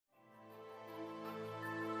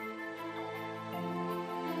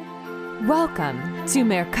Welcome to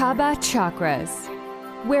Merkaba Chakras,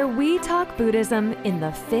 where we talk Buddhism in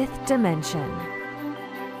the fifth dimension.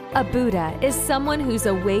 A Buddha is someone who's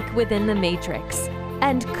awake within the matrix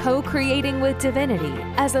and co-creating with divinity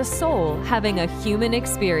as a soul having a human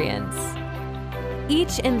experience.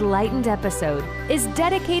 Each enlightened episode is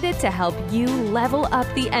dedicated to help you level up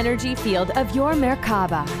the energy field of your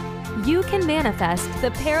Merkaba. You can manifest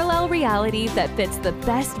the parallel reality that fits the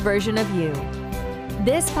best version of you.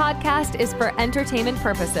 This podcast is for entertainment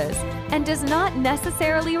purposes and does not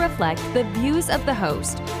necessarily reflect the views of the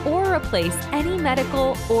host or replace any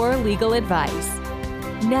medical or legal advice.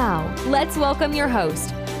 Now, let's welcome your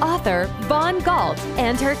host, author Vaughn Galt,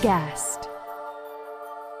 and her guest.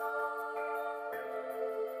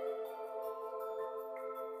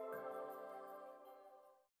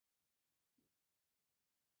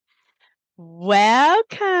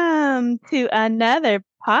 Welcome to another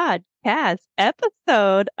podcast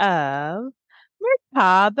episode of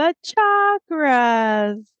Merkaba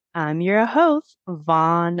Chakras. I'm your host,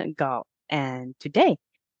 Vaughn Galt, and today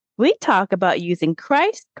we talk about using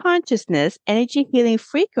Christ consciousness energy healing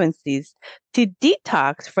frequencies to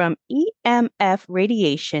detox from EMF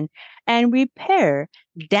radiation and repair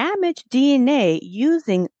damaged DNA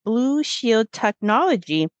using Blue Shield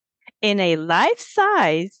technology in a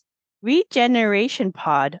life-size regeneration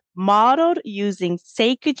pod modeled using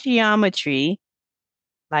sacred geometry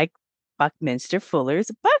like Buckminster Fuller's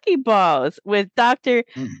Buckyballs with Dr.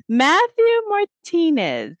 Matthew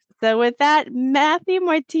Martinez. So with that, Matthew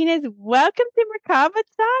Martinez, welcome to Merkaba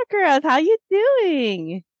Chakras. How you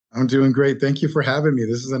doing? I'm doing great. Thank you for having me.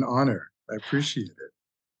 This is an honor. I appreciate it.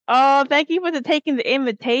 Oh, thank you for taking the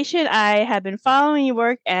invitation. I have been following your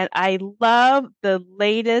work and I love the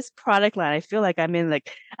latest product line. I feel like I'm in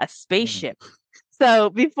like a spaceship. So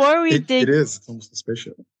before we dig... It is. It's almost a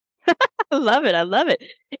spaceship. I love it. I love it.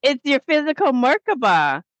 It's your physical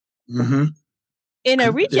Merkaba in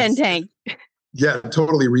a regen tank. Yeah,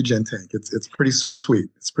 totally regen tank. It's pretty sweet.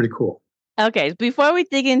 It's pretty cool. Okay, before we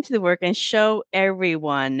dig into the work and show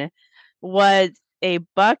everyone what a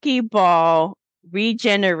Buckyball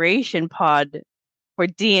regeneration pod for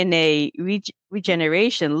DNA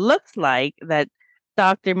regeneration looks like that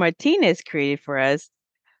Dr. Martinez created for us,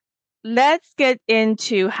 let's get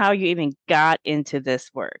into how you even got into this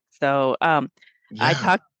work. So I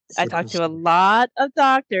talked to a lot of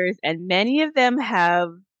doctors and many of them have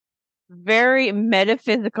very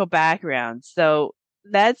metaphysical backgrounds. So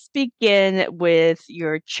let's begin with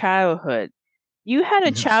your childhood. You had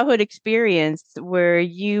a childhood experience where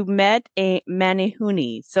you met a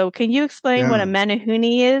Menehune. So can you explain what a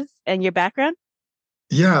Menehune is and your background?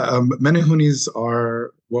 Yeah, Menehunes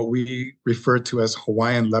are what we refer to as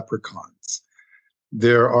Hawaiian leprechauns.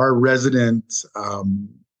 There are resident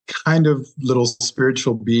kind of little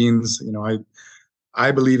spiritual beings. You know, I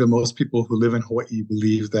believe, and most people who live in Hawaii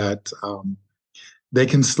believe that they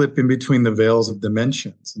can slip in between the veils of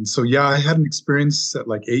dimensions. And so, yeah, I had an experience at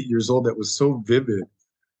like 8 years old that was so vivid.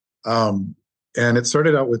 And it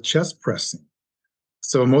started out with chest pressing.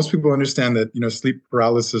 So most people understand that, you know, sleep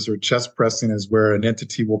paralysis or chest pressing is where an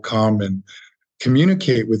entity will come and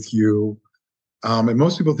communicate with you. And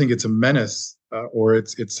most people think it's a menace or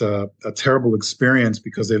it's a terrible experience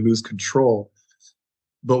because they lose control.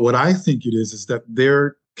 But what I think it is that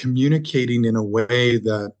they're communicating in a way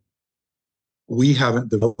that we haven't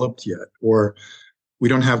developed yet, or we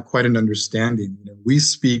don't have quite an understanding. You know, we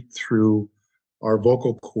speak through our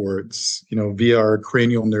vocal cords, you know, via our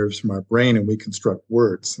cranial nerves from our brain, and we construct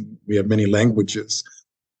words. And we have many languages.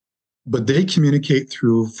 But they communicate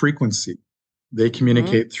through frequency. They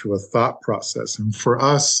communicate through a thought process. And for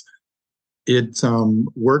us, it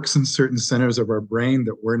works in certain centers of our brain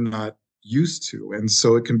that we're not used to. And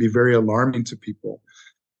so it can be very alarming to people.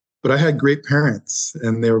 But I had great parents,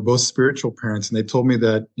 and they were both spiritual parents, and they told me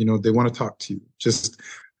that, you know, they want to talk to you. Just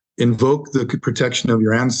invoke the protection of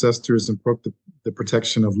your ancestors, invoke the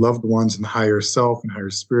protection of loved ones and higher self and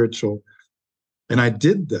higher spiritual. And I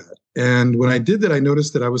did that. And when I did that, I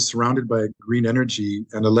noticed that I was surrounded by a green energy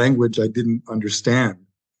and a language I didn't understand.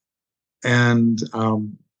 And,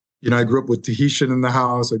 you know, I grew up with Tahitian in the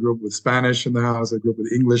house. I grew up with Spanish in the house. I grew up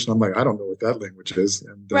with English. And I'm like, I don't know what that language is.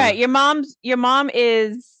 And, right. Your mom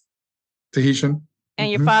is Tahitian. And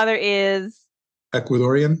your father is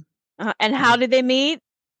Ecuadorian. And how did they meet?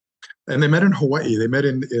 And they met in Hawaii. They met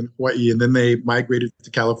in Hawaii, and then they migrated to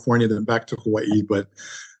California, then back to Hawaii. But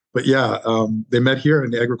yeah, they met here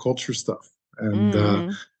in the agriculture stuff. And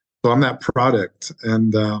so I'm that product.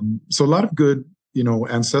 And so a lot of good, you know,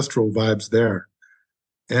 ancestral vibes there.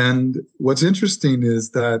 And what's interesting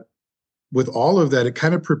is that with all of that, it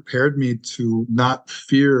kind of prepared me to not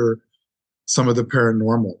fear some of the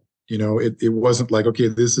paranormal. It wasn't like, okay,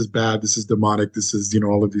 this is bad, this is demonic, this is,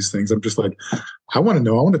 all of these things. I'm just like, I want to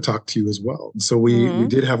know, I want to talk to you as well. And so we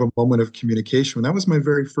did have a moment of communication. That was my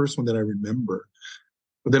very first one that I remember.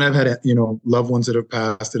 But then I've had, loved ones that have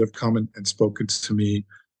passed that have come and spoken to me.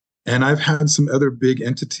 And I've had some other big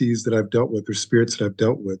entities that I've dealt with, or spirits that I've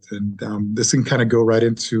dealt with. And this can kind of go right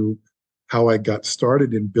into how I got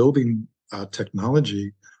started in building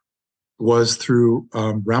technology was through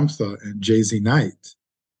Ramtha and JZ Knight.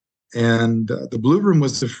 And the Blue Room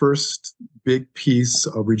was the first big piece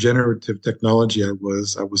of regenerative technology I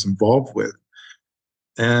was involved with.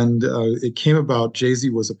 And it came about, Jay-Z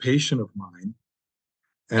was a patient of mine.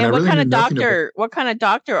 And what kind of doctor? What kind of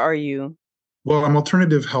doctor are you? Well, I'm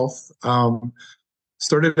alternative health.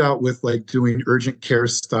 Started out with like doing urgent care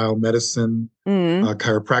style medicine,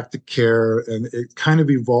 chiropractic care, and it kind of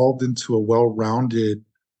evolved into a well-rounded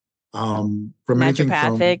from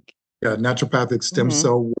naturopathic. Naturopathic stem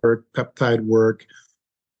cell work, peptide work.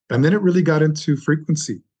 And then it really got into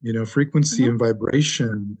frequency, and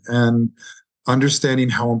vibration, and understanding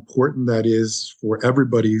how important that is for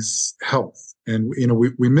everybody's health. And,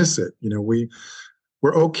 we miss it.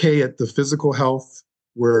 We're okay at the physical health.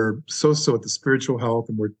 We're so-so at the spiritual health,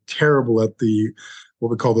 and we're terrible at what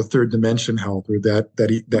we call the third dimension health, or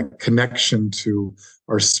that connection to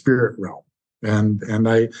our spirit realm. And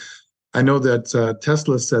I know that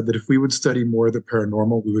Tesla said that if we would study more of the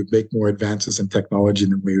paranormal, we would make more advances in technology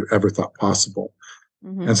than we ever thought possible.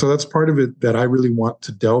 And so that's part of it that I really want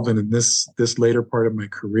to delve in this later part of my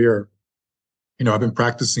career. I've been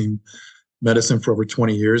practicing medicine for over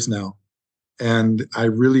 20 years now, and I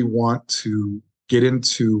really want to get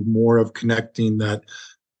into more of connecting that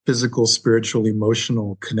physical, spiritual,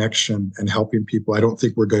 emotional connection and helping people. I don't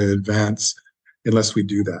think we're going to advance unless we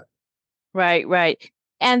do that. Right.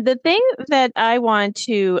 And the thing that I want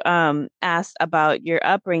to ask about your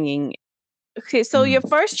upbringing. Okay, so your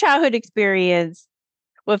first childhood experience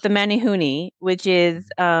with the Manihuni, which is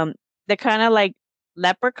they're kind of like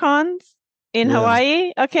leprechauns in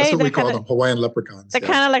Hawaii. Okay, that's what we call them, Hawaiian leprechauns. They're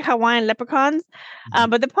kind of like Hawaiian leprechauns,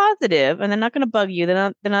 but they're positive and they're not going to bug you.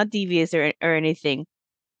 They're not devious or anything.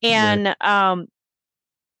 And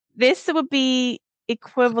this would be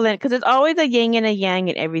equivalent, because there's always a yin and a yang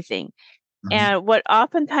in everything. And what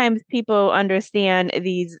oftentimes people understand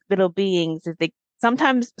these little beings is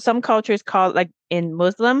sometimes some cultures call, like in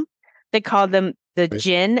Muslim, they call them the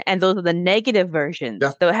jinn, and those are the negative versions.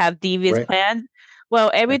 They'll have devious plans. Well,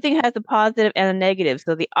 everything has a positive and a negative.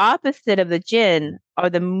 So the opposite of the jinn are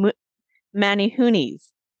the Manihunis.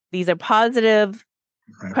 These are positive,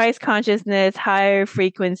 Christ consciousness, higher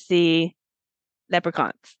frequency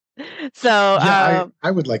leprechauns. So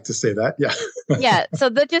I would like to say that. Yeah. So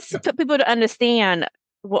that just for people to understand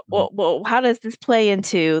how does this play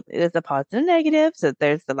into, there's the positive and negative. So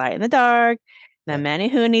there's the light and the dark, the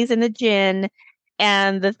Manihunis and the jinn.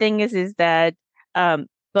 And the thing is that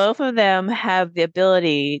both of them have the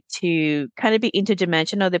ability to kind of be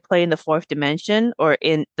interdimensional. They play in the fourth dimension or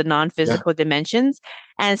in the non-physical dimensions.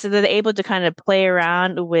 And so they're able to kind of play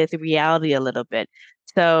around with reality a little bit.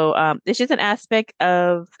 So it's just an aspect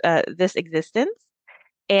of this existence.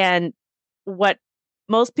 And what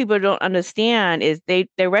most people don't understand is they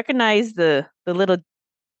recognize the little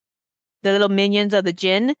minions of the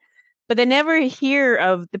jinn, but they never hear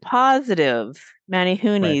of the positive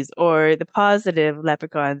Manihunis or the positive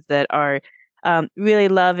leprechauns that are really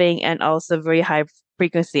loving and also very high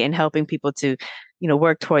frequency and helping people to,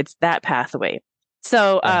 work towards that pathway.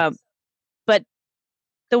 So, but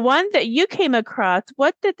the one that you came across,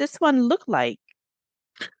 what did this one look like?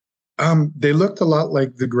 They looked a lot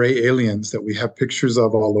like the gray aliens that we have pictures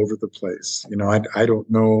of all over the place. I don't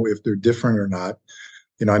know if they're different or not.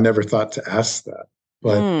 I never thought to ask that,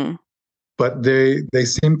 but they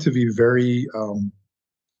seem to be very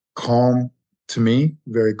calm to me,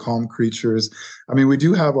 very calm creatures. I mean, we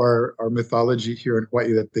do have our mythology here in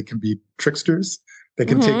Hawaii that they can be tricksters. They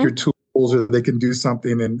can take your tools, or they can do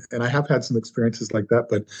something. And I have had some experiences like that,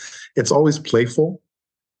 but it's always playful,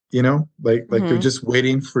 like they're just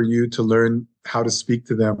waiting for you to learn how to speak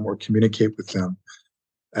to them or communicate with them.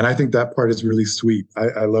 And I think that part is really sweet.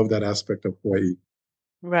 I love that aspect of Hawaii.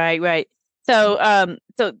 Right. So,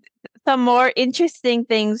 so some more interesting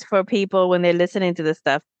things for people when they're listening to this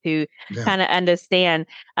stuff to kind of understand.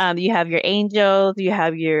 You have your angels, you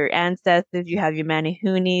have your ancestors, you have your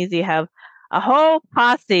Manihunis, you have a whole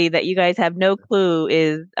posse that you guys have no clue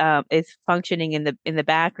is functioning in the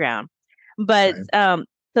background. But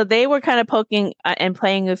so they were kind of poking and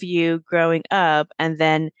playing with you growing up, and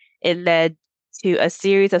then it led to a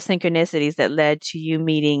series of synchronicities that led to you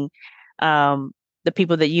meeting the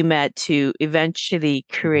people that you met to eventually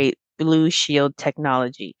create Blue Shield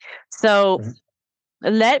technology. So Mhm.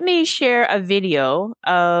 let me share a video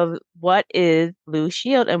of what is Blue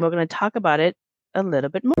Shield, and we're going to talk about it a little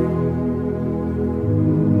bit more.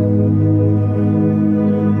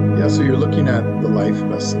 Yeah, so you're looking at the life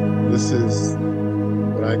vessel. This is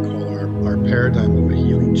what I call our paradigm of a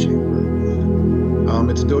healing chamber.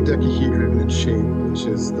 It's dodecahedron in shape, which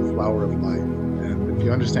is the flower of life. And if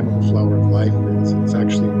you understand what the flower of life is, it's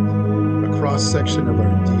actually a cross-section of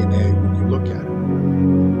our DNA when you look at it.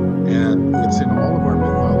 And it's in all of our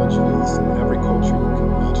mythologies, in every culture you can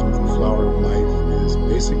imagine. The flower of life is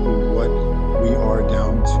basically what we are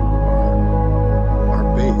down to our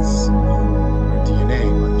base, our DNA,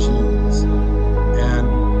 our genes. And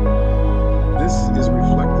this is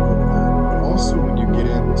reflective of that. But also when you get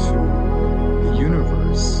into the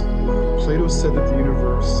universe, Plato said that the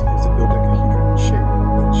universe is a dodecahedron shape,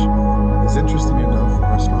 which is interesting enough for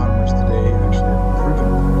astronomers today actually have proven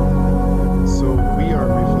that. So we are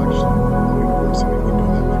a reflection of the universe. I mean, we know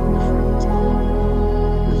that from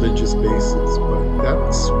different religious bases, but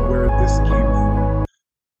that's where this came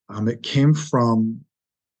from. It came from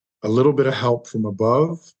a little bit of help from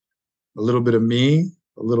above, a little bit of me,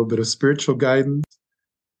 a little bit of spiritual guidance.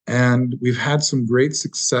 And we've had some great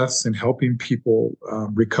success in helping people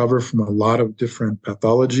recover from a lot of different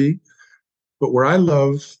pathology. But where I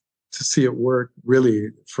love to see it work, really,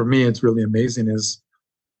 for me, it's really amazing, is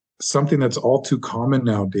something that's all too common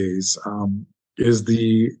nowadays, is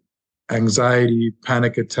the anxiety,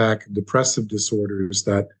 panic attack, depressive disorders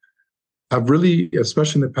that have really,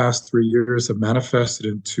 especially in the past 3 years, have manifested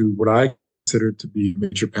into what I consider to be a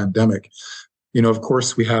major pandemic. You know, of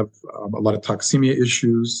course, we have a lot of toxemia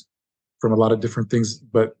issues from a lot of different things,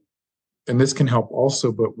 and this can help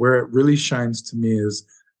also, but where it really shines to me is,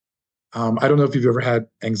 I don't know if you've ever had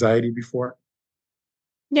anxiety before.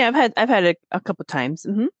 Yeah, I've had it a couple times.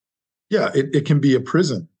 Mm-hmm. Yeah, it can be a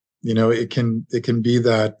prison. You know, it can be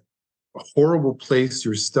that horrible place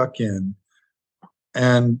you're stuck in,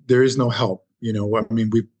 and there is no help. You know, I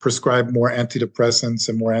mean, we prescribe more antidepressants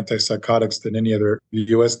and more antipsychotics than any other, the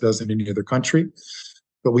US does in any other country,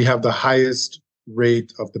 but we have the highest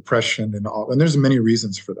rate of depression and all, and there's many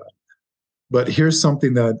reasons for that. But here's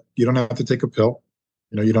something that you don't have to take a pill.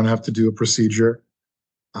 You know, you don't have to do a procedure.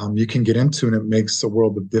 You can get into, and it makes a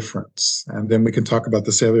world of difference. And then we can talk about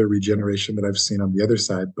the cellular regeneration that I've seen on the other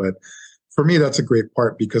side. But for me, that's a great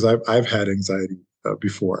part because I've had anxiety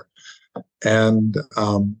before. And,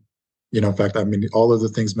 you know, in fact, I mean, all of the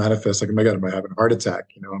things manifest like, oh my God, am I having a heart attack?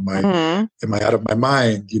 You know, am I out of my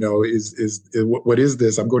mind? You know, what is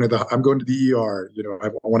this? I'm going to the ER, you know, I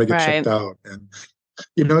want to get checked out. And,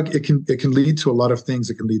 you know, it can lead to a lot of things.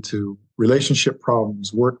 It can lead to relationship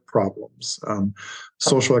problems, work problems,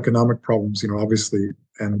 social economic problems, you know, obviously.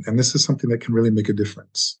 And this is something that can really make a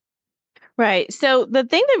difference. Right. So the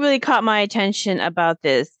thing that really caught my attention about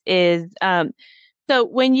this is, so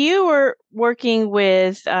when you were working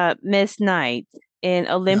with Miss Knight in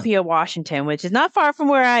Olympia, Washington, which is not far from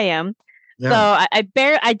where I am, so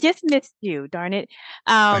I just missed you, darn it.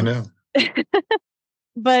 I know.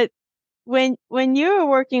 But when you were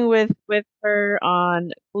working with her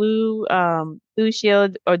on Blue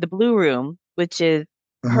Shield, or the Blue Room, which is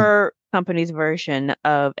her company's version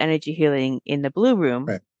of energy healing in the Blue Room,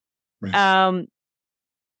 right.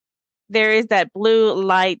 There is that blue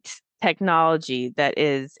light technology that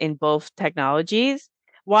is in both technologies.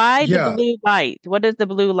 Why the blue light? What does the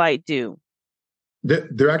blue light do?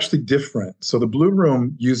 They're actually different. So the Blue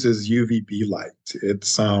Room uses UVB light.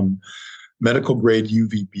 It's medical grade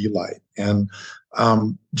UVB light. And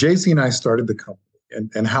Jay-Z and I started the company.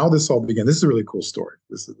 And how this all began, this is a really cool story.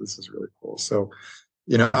 This is really cool. So,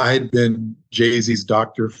 you know, I had been Jay-Z's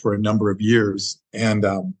doctor for a number of years. And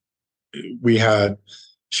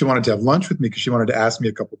she wanted to have lunch with me because she wanted to ask me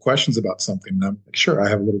a couple questions about something. And I'm like, sure, I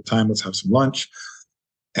have a little time. Let's have some lunch.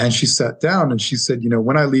 And she sat down and she said, you know,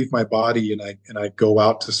 when I leave my body and I go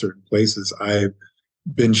out to certain places, I've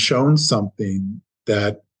been shown something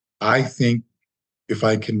that I think if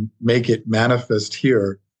I can make it manifest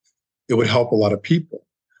here, it would help a lot of people.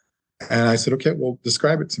 And I said, okay, well,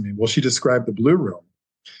 describe it to me. Well, she described the Blue Room.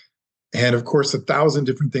 And of course, 1,000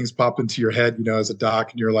 different things pop into your head, you know, as a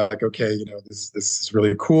doc, and you're like, okay, you know, this is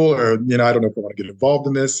really cool, or, you know, I don't know if I want to get involved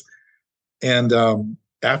in this. And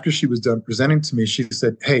after she was done presenting to me, she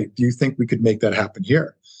said, hey, do you think we could make that happen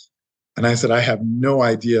here? And I said, I have no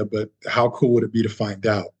idea, but how cool would it be to find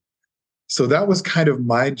out? So that was kind of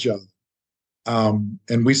my job.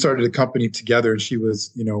 And we started a company together, and she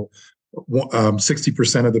was, you know,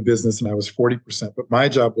 60% of the business and I was 40%, but my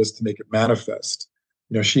job was to make it manifest.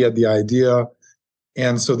 You know, she had the idea,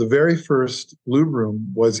 And so the very first Blue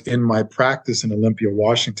Room was in my practice in Olympia,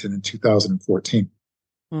 Washington in 2014.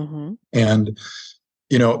 Mm-hmm. And,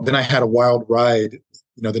 then I had a wild ride,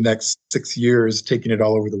 the next 6 years, taking it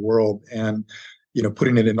all over the world and,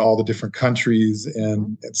 putting it in all the different countries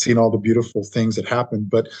and seeing all the beautiful things that happen.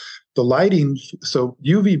 But the lighting, so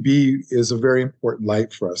UVB is a very important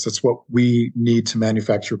light for us. That's what we need to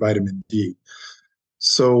manufacture vitamin D.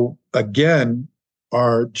 So again,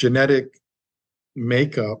 our genetic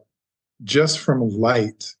makeup, just from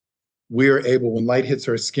light, we are able, when light hits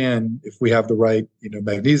our skin, if we have the right,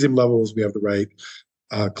 magnesium levels, we have the right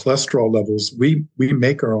cholesterol levels, we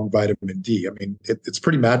make our own vitamin D. I mean, it's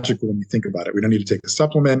pretty magical when you think about it. We don't need to take a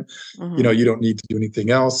supplement. Mm-hmm. You don't need to do anything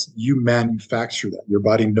else. You manufacture that. Your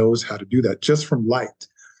body knows how to do that just from light,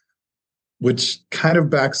 which kind of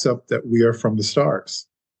backs up that we are from the stars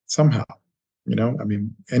somehow,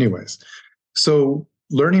 anyways. So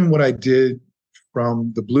learning what I did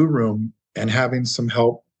from the Blue Room and having some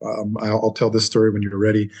help, I'll tell this story when you're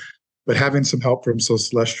ready, but having some help from some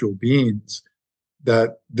celestial beings,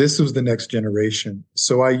 that this was the next generation.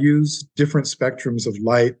 So I use different spectrums of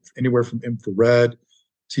light, anywhere from infrared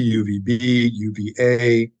to UVB,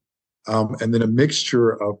 UVA, and then a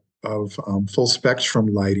mixture of full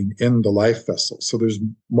spectrum lighting in the life vessel. So there's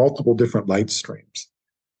multiple different light streams.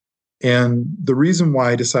 And the reason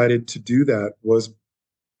why I decided to do that was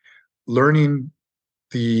learning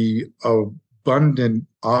the abundant,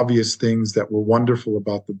 obvious things that were wonderful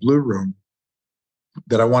about the Blue Room,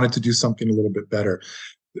 that I wanted to do something a little bit better.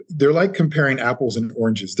 They're like comparing apples and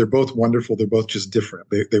oranges. They're both wonderful. They're both just different.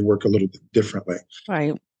 They work a little bit differently.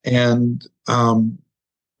 Right. And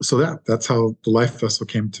so that's how the life vessel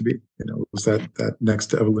came to be. It was that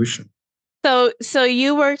next evolution. So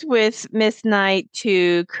you worked with Miss Knight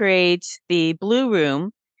to create the Blue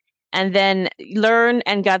Room, and then learn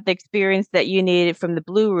and got the experience that you needed from the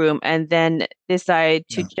Blue Room, and then decided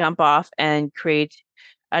to jump off and create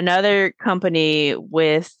another company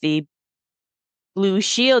with the Blue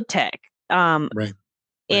Shield Tech Right.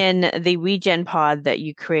 in the Regen Pod that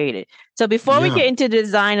you created. So before we get into the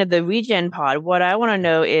design of the Regen Pod, what I want to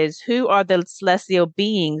know is, who are the celestial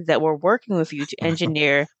beings that were working with you to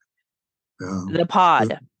engineer the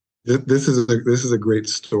pod? This is a great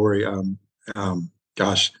story.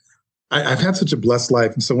 Gosh, I've had such a blessed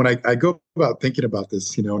life, and so when I go about thinking about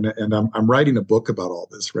this, and I'm writing a book about all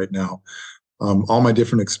this right now. All my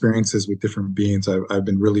different experiences with different beings, I've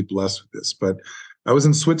been really blessed with this. But I was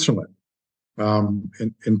in Switzerland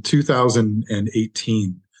in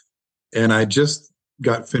 2018, and I just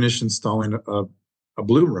got finished installing a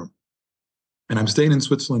Blue Room. And I'm staying in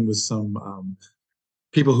Switzerland with some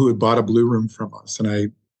people who had bought a Blue Room from us.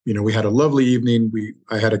 And we had a lovely evening.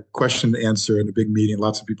 I had a question and answer in a big meeting.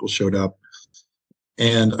 Lots of people showed up.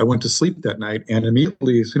 And I went to sleep that night. And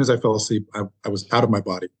immediately, as soon as I fell asleep, I was out of my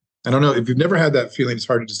body. I don't know if you've never had that feeling. It's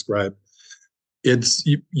hard to describe. It's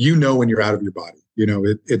when you're out of your body.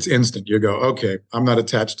 It's instant. You go, okay, I'm not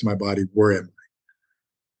attached to my body. Where am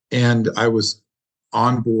I? And I was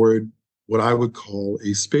on board what I would call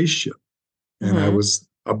a spaceship, and I was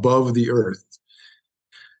above the Earth,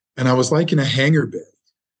 and I was like in a hangar bay,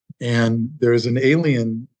 and there's an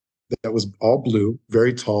alien that was all blue,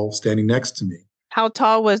 very tall, standing next to me. How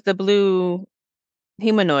tall was the blue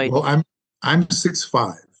humanoid? Well, I'm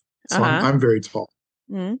 6'5". So I'm very tall.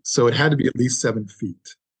 Mm-hmm. So it had to be at least 7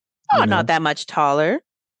 feet. Oh, not that much taller.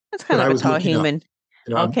 That's kind of a tall human.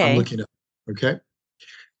 Okay. I'm looking up. Okay.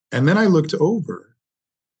 And then I looked over,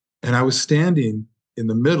 and I was standing in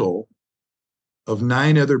the middle of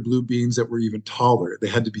 9 other blue beings that were even taller. They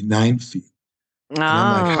had to be 9 feet. Oh. And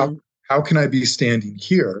I'm like, how can I be standing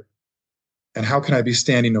here? And how can I be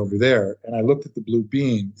standing over there? And I looked at the blue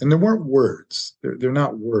being, and there weren't words. They're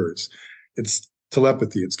not words. It's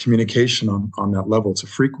telepathy. It's communication on that level. It's a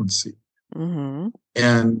frequency. Mm-hmm.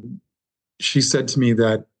 And she said to me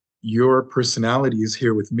that your personality is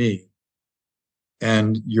here with me,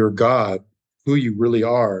 and your God, who you really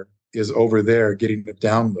are, is over there getting the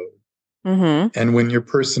download. Mm-hmm. And when your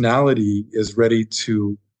personality is ready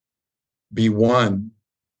to be one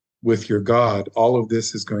with your God, all of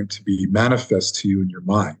this is going to be manifest to you in your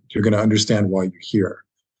mind. You're going to understand why you're here.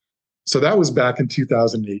 So that was back in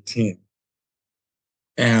 2018.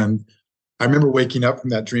 And I remember waking up from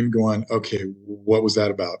that dream going, okay, what was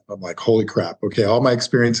that about? I'm like, holy crap. Okay, all my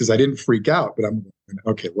experiences, I didn't freak out, but I'm going,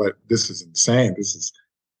 okay, this is insane. This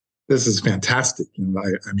is fantastic.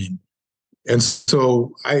 I mean, and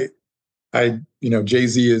so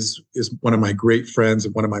Jay-Z is one of my great friends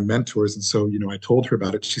and one of my mentors. And so, I told her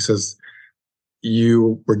about it. She says,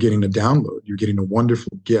 you were getting a download. You're getting a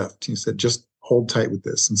wonderful gift. He said, just hold tight with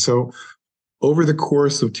this. And so over the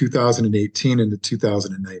course of 2018 into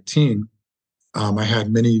 2019, I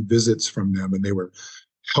had many visits from them, and they were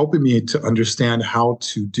helping me to understand how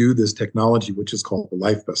to do this technology, which is called the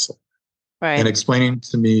life vessel, and Right. explaining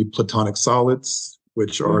to me platonic solids,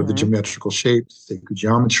 which are the Mm-hmm. geometrical shapes, sacred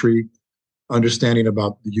geometry, understanding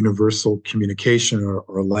about the universal communication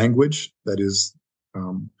or language that is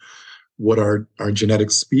what our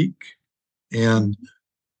genetics speak, and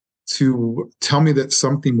to tell me that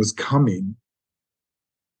something was coming,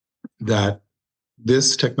 that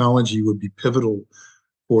this technology would be pivotal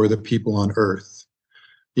for the people on Earth.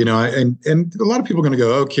 And a lot of people are going to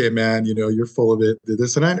go, okay, man, you're full of it,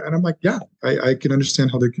 this, and I'm like, yeah, I can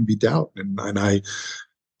understand how there can be doubt, and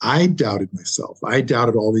I doubted myself. I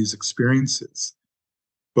doubted all these experiences,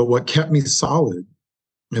 but what kept me solid,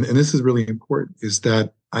 and this is really important, is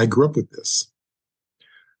that I grew up with this.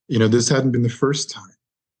 This hadn't been the first time,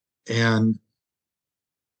 and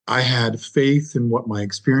I had faith in what my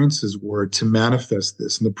experiences were to manifest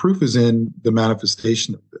this, and the proof is in the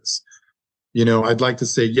manifestation of this. I'd like to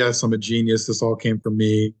say, yes, I'm a genius. This all came from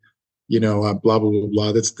me. Blah blah blah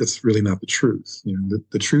blah. That's really not the truth.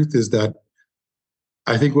 The truth is that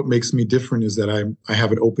I think what makes me different is that I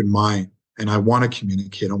have an open mind, and I want to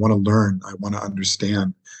communicate. I want to learn. I want to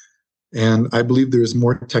understand. And I believe there is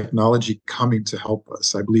more technology coming to help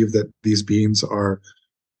us. I believe that these beings are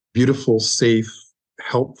beautiful, safe,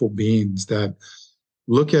 helpful beings that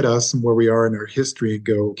look at us and where we are in our history and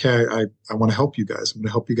go, okay, I want to help you guys. I'm going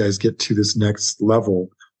to help you guys get to this next level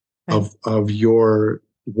of your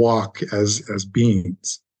walk as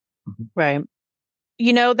beings. Right.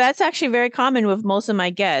 That's actually very common with most of my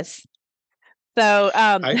guests. So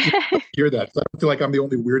I hear that. So I feel like I'm the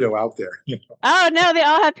only weirdo out there. Oh no, they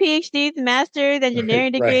all have PhDs, masters,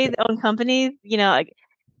 engineering degrees, Right. own companies.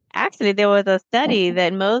 Actually, there was a study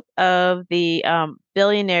that most of the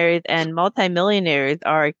billionaires and multimillionaires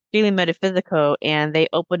are extremely metaphysical, and they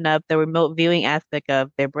open up the remote viewing aspect of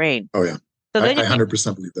their brain. Oh yeah, So I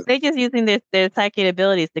 100% believe that. they're just using their psychic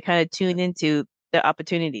abilities to kind of tune into the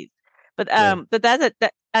opportunities. But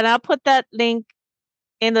but and I'll put that link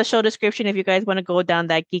in the show description if you guys want to go down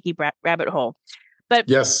that geeky rabbit hole. But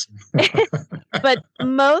yes, but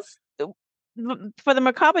for the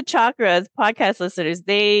Macabre Chakras podcast listeners,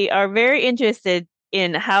 they are very interested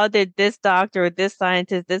in how did this doctor, this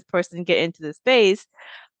scientist, this person get into the space.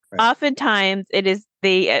 Right. Oftentimes, it is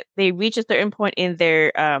they reach a certain point in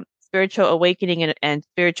their spiritual awakening and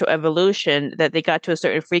spiritual evolution that they got to a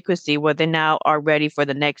certain frequency where they now are ready for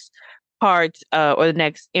the next part or the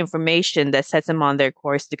next information that sets them on their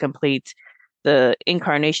course to complete the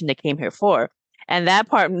incarnation they came here for. And that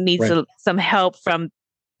part needs some help from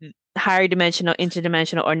higher dimensional,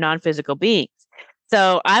 interdimensional, or non-physical beings.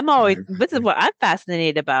 So this is what I'm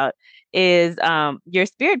fascinated about is your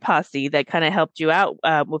spirit posse that kind of helped you out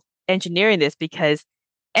with engineering this, because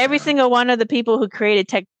every single one of the people who created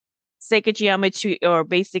sacred geometry or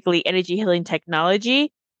basically energy healing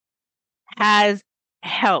technology has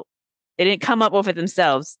help. They didn't come up with it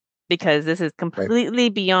themselves, because this is completely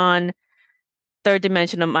beyond third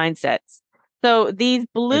dimensional mindsets. So these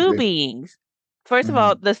blue beings, first of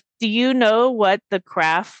all, do you know what the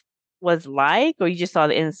craft was like, or you just saw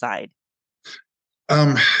the inside?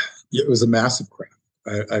 It was a massive craft.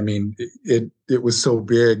 I mean, it was so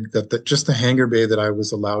big that just the hangar bay that I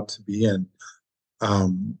was allowed to be in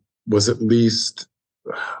was at least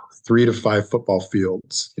 3 to 5 football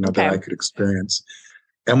fields, that I could experience.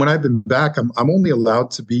 And when I've been back, I'm only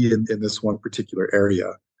allowed to be in this one particular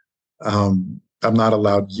area. I'm not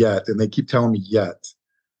allowed yet, and they keep telling me yet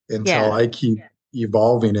until I keep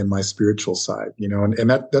evolving in my spiritual side, and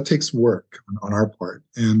that takes work on our part.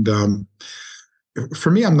 And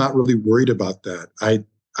for me, I'm not really worried about that.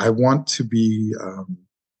 I want to be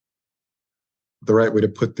the right way to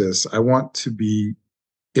put this. I want to be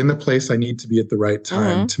in the place I need to be at the right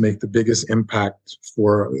time to make the biggest impact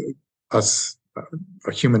for us,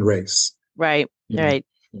 a human race. Right. Right.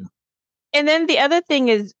 And then the other thing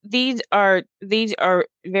is these are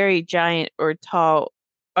very giant or tall.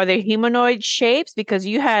 Are they humanoid shapes? Because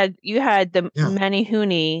you had the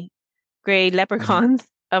Manihuni gray leprechauns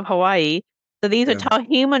of Hawaii. So these are tall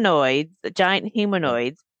humanoids, giant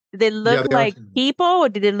humanoids. Do they look like people, or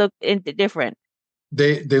do they look different?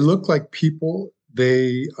 They look like people.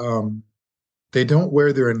 They don't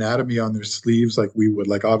wear their anatomy on their sleeves like we would.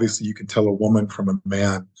 Like, obviously you can tell a woman from a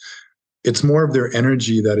man. It's more of their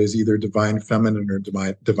energy that is either divine feminine or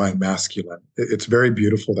divine masculine. It's very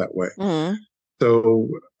beautiful that way. So,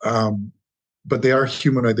 but they are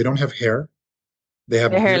humanoid. They don't have hair. They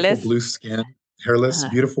have beautiful blue skin, hairless,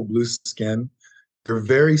 beautiful blue skin. They're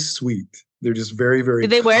very sweet. They're just very, very Do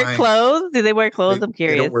they wear kind. clothes? Do they wear clothes? I'm They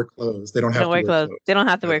curious. don't wear clothes. They don't They have don't to wear wear clothes. clothes. They don't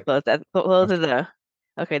have to Yeah. wear clothes. Clothes are the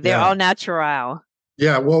okay. They're Yeah. all natural.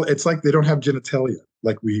 Yeah. Well, it's like they don't have genitalia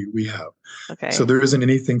like we have. So Okay. there isn't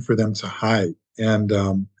anything for them to hide. And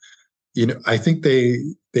I think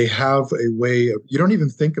they have a way of, you don't even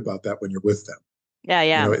think about that when you're with them. Yeah,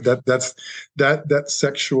 yeah. That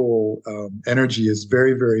sexual energy is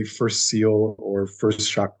very, very first seal or first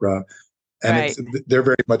chakra, and Right. they're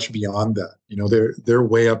very much beyond that. They're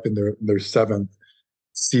way up in their seventh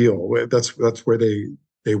seal. That's where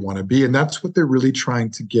they want to be, and that's what they're really trying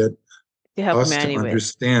to get To help us to humanity with.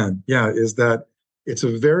 understand. Yeah, is that it's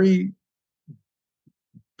a very,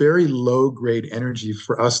 very low grade energy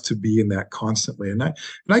for us to be in that constantly. And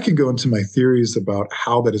I can go into my theories about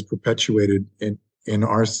how that is perpetuated in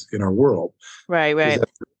our world. Right, Is right, that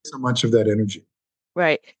so much of that energy.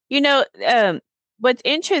 right. What's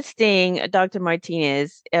interesting, Dr.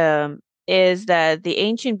 Martinez, is that the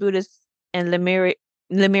ancient Buddhist and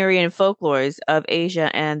Lemurian folklores of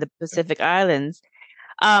Asia and the Pacific Islands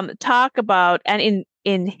talk about, and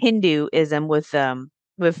in Hinduism with Yeah.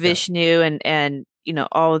 Vishnu and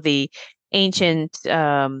all the ancient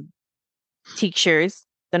teachers.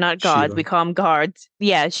 They're not gods. Shiva. We call them gods.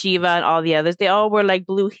 Yeah, Shiva and all the others. They all were like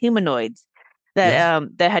blue humanoids that Yeah.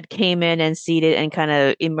 that had came in and seeded and kind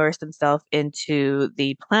of immersed themselves into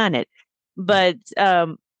the planet. But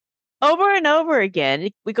over and over again,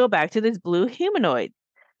 we go back to this blue humanoid.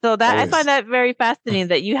 So that I Always. find that very fascinating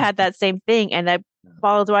that you had that same thing, and that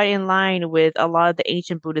follows right in line with a lot of the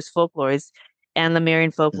ancient Buddhist folklores and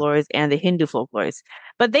Lemurian folklores and the Hindu folklores.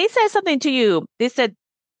 But they said something to you. They said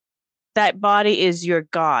that body is your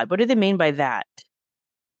God. What do they mean by that?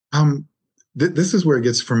 This is where it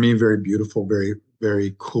gets for me very beautiful, very,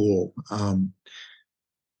 very cool.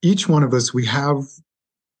 Each one of us, we have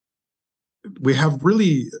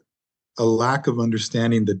really a lack of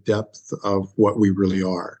understanding the depth of what we really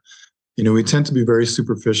are. We tend to be very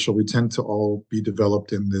superficial. We tend to all be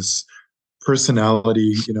developed in this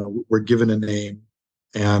personality. We're given a name,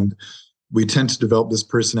 and we tend to develop this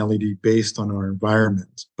personality based on our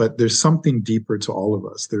environment. But there's something deeper to all of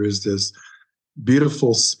us. There is this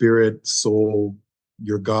beautiful spirit, soul,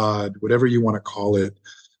 your God, whatever you want to call it,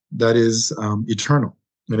 that is eternal.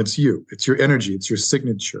 And it's you. It's your energy. It's your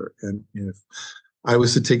signature. And if I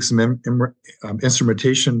was to take some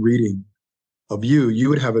instrumentation reading of you, you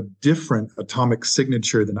would have a different atomic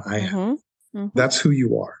signature than I have. Mm-hmm. Mm-hmm. That's who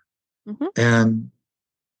you are. Mm-hmm. And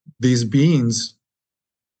these beings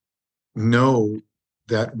know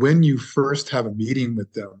that when you first have a meeting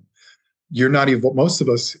with them, you're not even, most of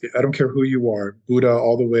us, I don't care who you are, Buddha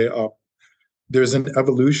all the way up, there's an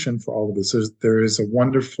evolution for all of us. There is a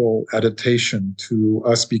wonderful adaptation to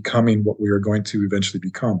us becoming what we are going to eventually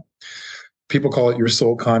become. People call it your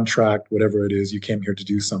soul contract, whatever it is. You came here to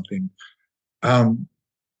do something.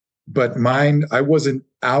 But mine, I wasn't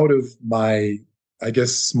out of my, I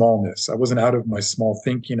guess, smallness. I wasn't out of my small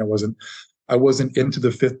thinking. I wasn't into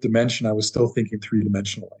the fifth dimension. I was still thinking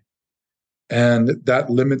three-dimensionally. And that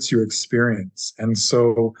limits your experience. And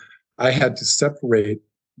so I had to separate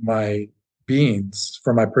my beings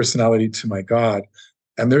from my personality to my God.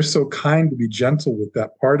 And they're so kind to be gentle with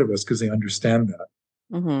that part of us because they understand that.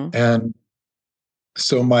 Mm-hmm. And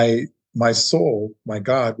so my soul, my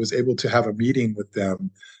God, was able to have a meeting with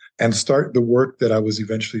them and start the work that I was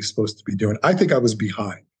eventually supposed to be doing. I think I was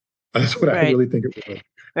behind. That's what I really think it was.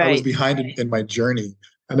 Right. I was behind in my journey.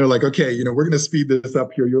 And they're like, okay, we're going to speed this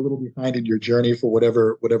up here. You're a little behind in your journey for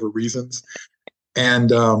whatever reasons.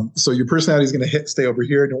 And so your personality is going to stay over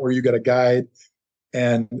here. Don't worry, you got a guide.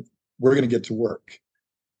 And we're going to get to work.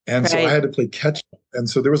 And so I had to play catch up. And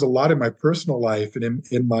so there was a lot in my personal life and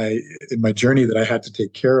in my journey that I had to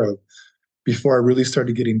take care of before I really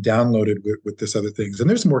started getting downloaded with this other things. And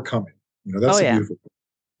there's more coming. That's beautiful.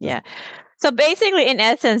 Yeah. So basically, in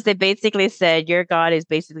essence, they basically said your God is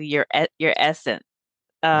basically your essence,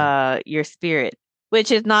 your spirit,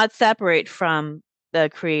 which is not separate from the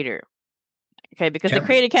creator. Okay, because the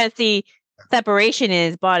creator can't see separation in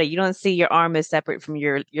his body. You don't see your arm is separate from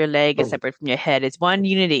your leg is separate from your head. It's one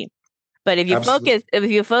unity. But if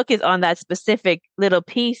you focus on that specific little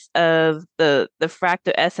piece of the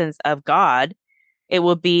fractal essence of God, it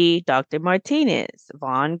will be Dr. Martinez,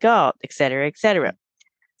 Von Galt, et cetera, et cetera.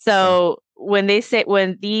 So when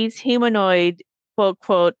these humanoid, quote,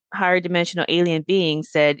 quote, higher dimensional alien beings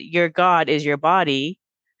said, your God is your body,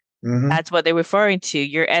 that's what they're referring to,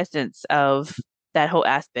 your essence of that whole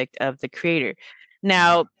aspect of the creator.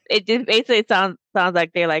 Now, it just basically sounds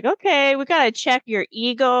like they're like, okay, we got to check your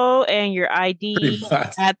ego and your ID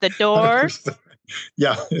at the door.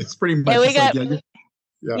 Yeah, it's pretty much.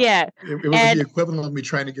 Yeah. Yeah. It would be And the equivalent of me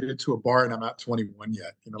trying to get into a bar and I'm not 21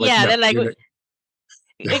 yet. Like, yeah, no, they're like, you're not.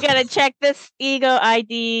 you gotta check this ego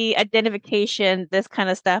ID, identification, this kind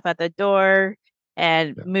of stuff at the door,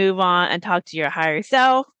 and Yeah, move on and talk to your higher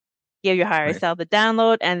self, give your higher right. self the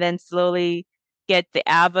download, and then slowly get the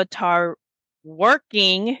avatar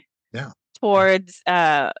working Yeah. towards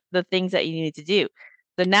the things that you need to do.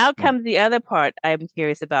 So now Right. comes the other part I'm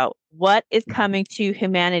curious about. What is coming to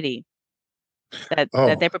humanity that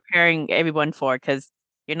Oh, they're preparing everyone for? Because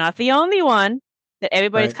you're not the only one. That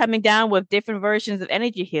everybody's right. coming down with different versions of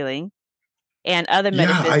energy healing and other Yeah,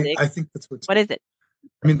 metaphysics. I think that's what's, What is it?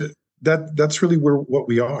 I mean, that's really what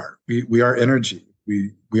we are. We are energy.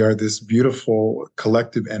 We are this beautiful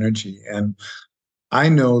collective energy. And I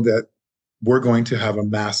know that we're going to have a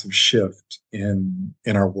massive shift in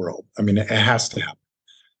our world. I mean, it has to happen.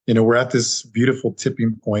 We're at this beautiful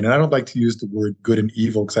tipping point, and I don't like to use the word good and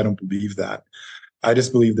evil because I don't believe that. I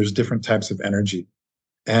just believe there's different types of energy.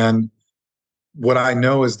 And what I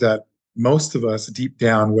know is that most of us deep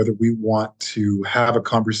down, whether we want to have a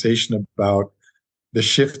conversation about the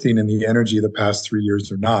shifting in the energy of the past 3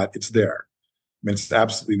 years or not, it's there. I mean, it's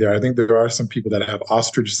absolutely there. I think there are some people that have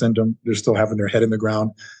ostrich syndrome. They're still having their head in the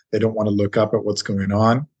ground. They don't want to look up at what's going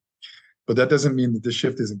on. But that doesn't mean that the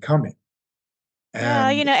shift isn't coming. Well,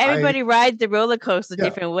 And everybody rides the roller coaster yeah,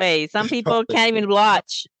 different ways. Some people totally. can't even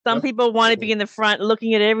watch. Some Yep, people want to be totally. in the front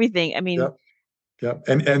looking at everything. I mean, Yep. Yep.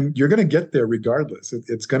 And you're going to get there regardless.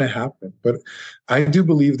 It's going to happen. But I do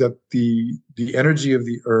believe that the energy of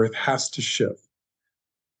the earth has to shift.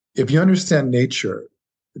 If you understand nature,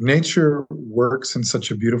 nature works in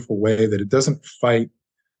such a beautiful way that it doesn't fight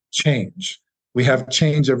change. We have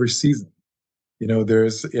change every season.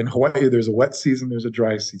 There's in Hawaii, there's a wet season, there's a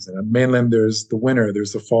dry season. On mainland, there's the winter,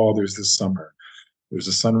 there's the fall, there's the summer. There's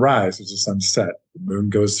a sunrise, there's a sunset. The moon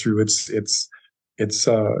goes through its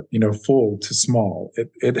full to small.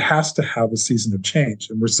 It has to have a season of change,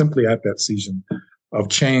 and we're simply at that season of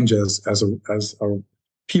change as a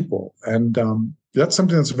people, and that's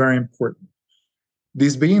something that's very important.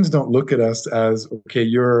 These beings don't look at us as, okay,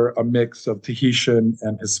 you're a mix of Tahitian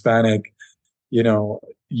and Hispanic. You're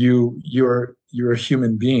a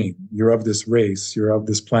human being. You're of this race. You're of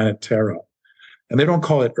this planet Terra, and they don't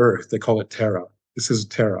call it Earth. They call it Terra. This is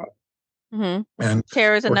Terra. mm-hmm. And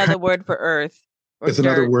Terra is another word for earth. It's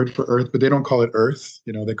another word for Earth, but they don't call it Earth.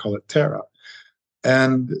 They call it Terra.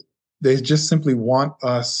 And they just simply want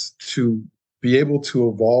us to be able to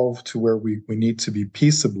evolve to where we need to be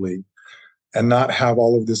peaceably and not have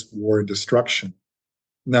all of this war and destruction.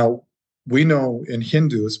 Now, we know in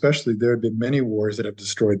Hindu, especially, there have been many wars that have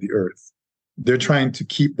destroyed the earth. They're trying to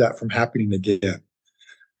keep that from happening again.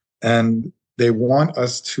 And they want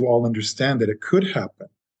us to all understand that it could happen.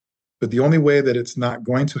 But the only way that it's not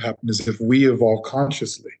going to happen is if we evolve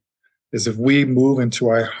consciously, is if we move into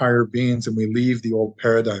our higher beings and we leave the old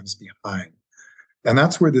paradigms behind. And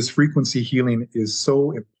that's where this frequency healing is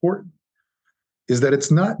so important, is that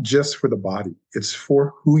it's not just for the body. It's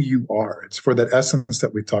for who you are. It's for that essence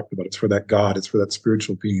that we talked about. It's for that God. It's for that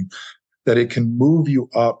spiritual being, that it can move you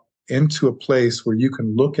up into a place where you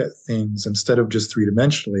can look at things instead of just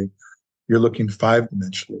three-dimensionally. You're looking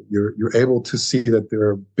five-dimensionally. You're able to see that there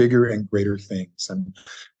are bigger and greater things. And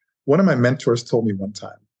one of my mentors told me one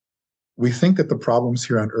time, we think that the problems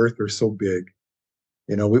here on earth are so big.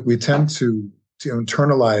 We tend to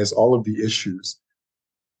internalize all of the issues.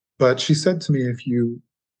 But she said to me, if you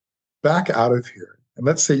back out of here, and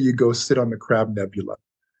let's say you go sit on the Crab Nebula,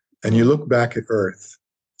 and you look back at Earth,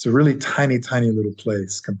 it's a really tiny, tiny little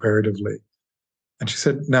place comparatively. And she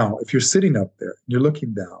said, now, if you're sitting up there, you're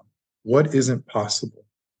looking down, what isn't possible?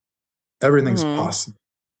 Everything's possible.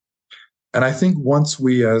 And I think once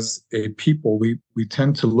we as a people, we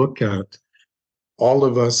tend to look at all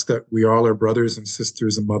of us, that we all are brothers and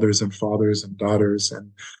sisters and mothers and fathers and daughters,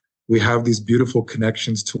 and we have these beautiful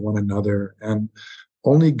connections to one another. And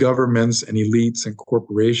only governments and elites and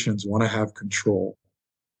corporations want to have control.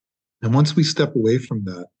 And once we step away from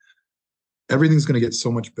that, everything's going to get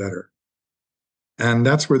so much better. And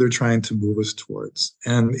that's where they're trying to move us towards.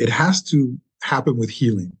 And it has to happen with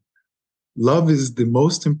healing. Love is the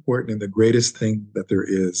most important and the greatest thing that there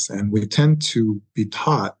is. And we tend to be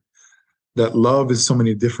taught that love is so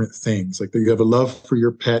many different things. Like, you have a love for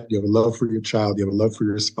your pet, you have a love for your child, you have a love for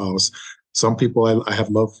your spouse. Some people they have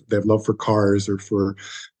love for cars or for,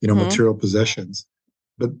 material possessions.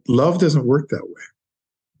 But love doesn't work that way.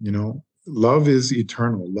 Love is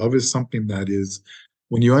eternal. Love is something that is,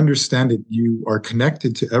 when you understand it, you are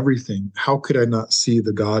connected to everything. How could I not see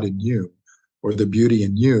the God in you or the beauty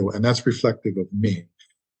in you? And that's reflective of me.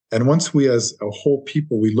 And once we as a whole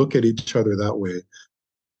people, we look at each other that way,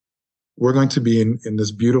 we're going to be in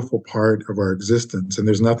this beautiful part of our existence, and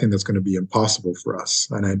there's nothing that's going to be impossible for us.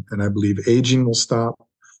 And I believe aging will stop,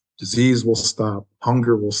 disease will stop,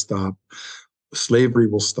 hunger will stop, slavery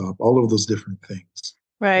will stop, all of those different things.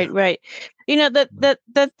 Right, Yeah. right. You know,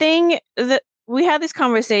 the thing that we have these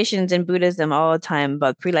conversations in Buddhism all the time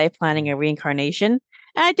about pre-life planning and reincarnation.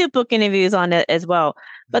 And I do book interviews on it as well.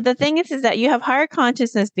 But the thing is that you have higher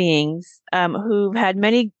consciousness beings who've had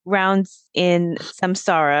many rounds in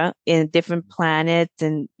samsara in different planets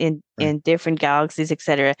and in different galaxies,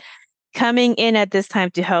 etc., coming in at this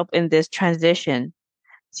time to help in this transition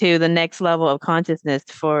to the next level of consciousness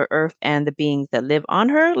for Earth and the beings that live on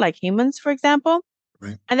her, like humans, for example.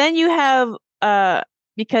 Right. And then you have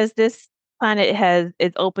because this planet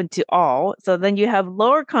is open to all, so then you have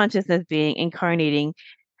lower consciousness being incarnating,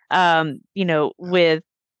 with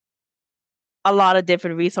a lot of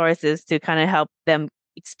different resources to kind of help them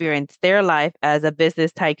experience their life as a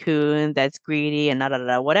business tycoon that's greedy and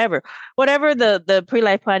whatever the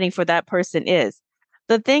pre-life planning for that person is.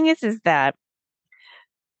 The thing is that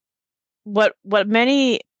what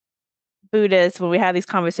many Buddhists, when we have these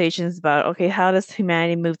conversations about, okay, how does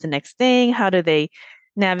humanity move to the next thing? How do they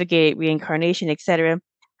navigate reincarnation, etc.?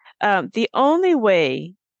 The only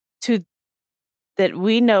way to that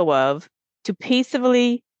we know of to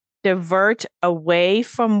peacefully divert away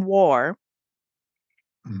from war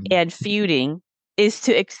and feuding is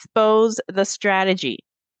to expose the strategy.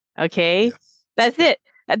 Okay? Yes. That's it.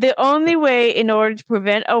 The only way in order to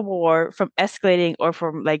prevent a war from escalating or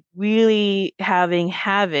from like really having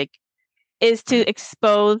havoc is to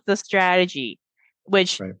expose the strategy,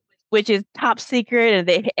 which is top secret, and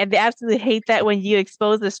they absolutely hate that when you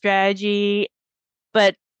expose the strategy.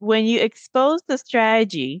 But when you expose the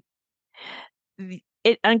strategy,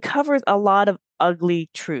 it uncovers a lot of ugly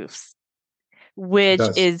truths, which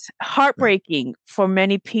is heartbreaking for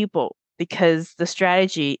many people because the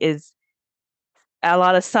strategy is a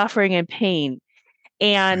lot of suffering and pain,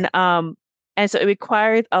 and so it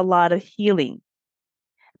requires a lot of healing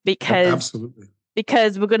because Absolutely.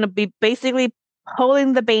 because we're going to be basically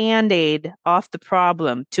pulling the Band-Aid off the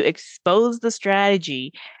problem to expose the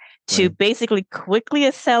strategy to basically quickly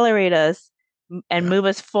accelerate us and move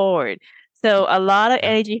us forward. So a lot of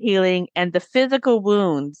energy healing and the physical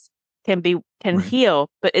wounds can heal,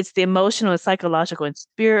 but it's the emotional, psychological, and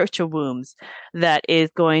spiritual wounds that is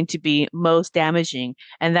going to be most damaging.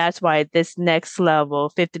 And that's why this next level,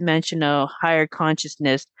 fifth dimensional, higher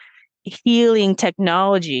consciousness healing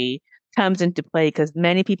technology comes into play because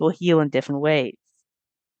many people heal in different ways.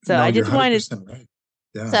 So No, I you're just wanted 100% right.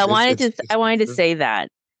 Yeah, so I wanted to say that.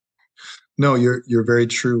 No, you're very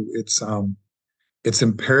true. It's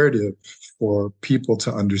imperative for people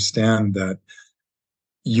to understand that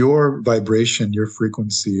your vibration, your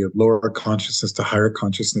frequency of lower consciousness to higher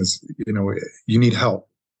consciousness, you need help.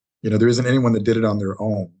 There isn't anyone that did it on their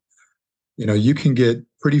own. You can get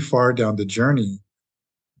pretty far down the journey,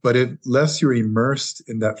 but unless you're immersed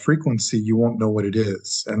in that frequency, you won't know what it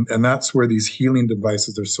is. And that's where these healing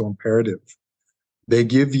devices are so imperative. They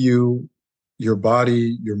give you your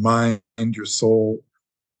body, your mind, your soul.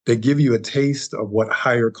 They give you a taste of what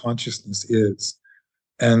higher consciousness is.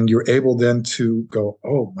 And you're able then to go,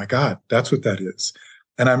 oh my God, that's what that is.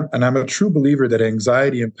 And I'm a true believer that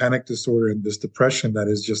anxiety and panic disorder and this depression that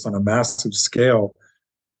is just on a massive scale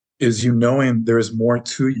is you knowing there is more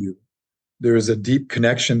to you. There is a deep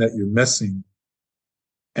connection that you're missing.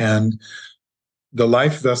 And the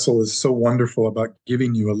life vessel is so wonderful about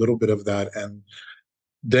giving you a little bit of that. And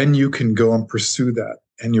then you can go and pursue that.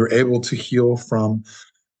 And you're able to heal from,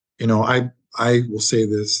 I will say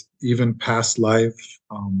this, even past life,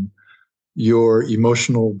 your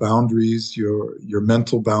emotional boundaries, your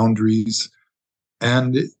mental boundaries.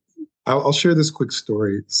 And I'll share this quick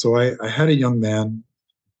story. So I had a young man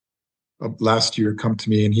last year come to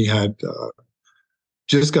me, and he had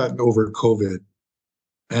just gotten over COVID,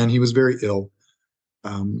 and he was very ill.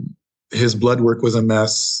 His blood work was a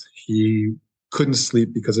mess. He couldn't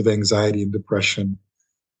sleep because of anxiety and depression.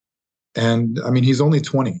 And I mean, he's only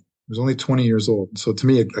 20. He was only 20 years old. So to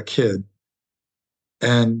me, a kid.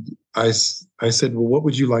 And I said, well, what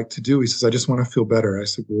would you like to do? He says, I just want to feel better. I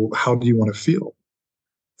said, well, how do you want to feel?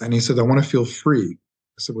 And he said, I want to feel free.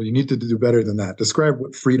 I said, well, you need to do better than that. Describe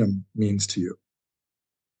what freedom means to you.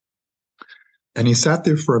 And he sat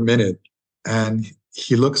there for a minute, and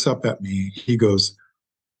he looks up at me. He goes,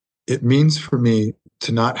 it means for me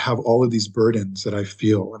to not have all of these burdens that I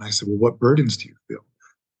feel. And I said, well, what burdens do you feel?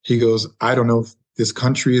 He goes, I don't know if this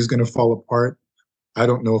country is going to fall apart. I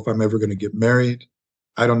don't know if I'm ever going to get married.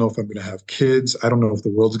 I don't know if I'm going to have kids. I don't know if the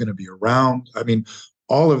world's going to be around. I mean,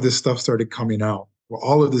 all of this stuff started coming out,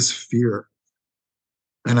 all of this fear.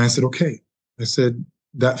 And I said, okay. I said,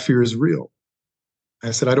 that fear is real.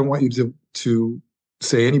 I said, I don't want you to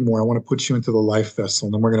say anymore. I want to put you into the life vessel,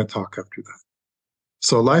 and then we're going to talk after that.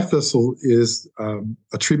 So a life vessel is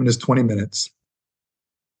a treatment is 20 minutes.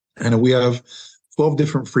 And we have 12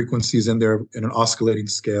 different frequencies in there in an oscillating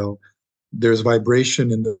scale. There's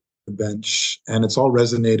vibration in the bench, and it's all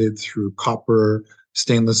resonated through copper,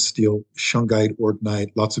 stainless steel, shungite,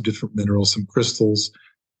 orgonite, lots of different minerals, some crystals,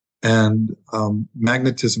 and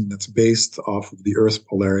magnetism that's based off of the Earth's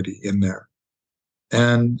polarity in there.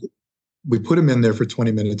 And we put him in there for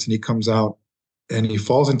 20 minutes, and he comes out and he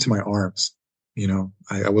falls into my arms. You know,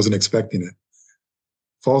 I wasn't expecting it.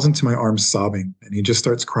 Falls into my arms sobbing, and he just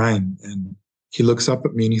starts crying. And he looks up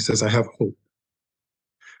at me and he says, I have hope.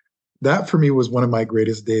 That for me was one of my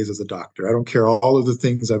greatest days as a doctor. I don't care all of the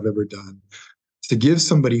things I've ever done. To give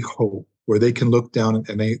somebody hope where they can look down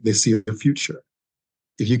and they see a future.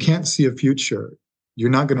 If you can't see a future, you're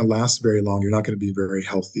not going to last very long. You're not going to be very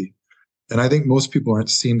healthy. And I think most people aren't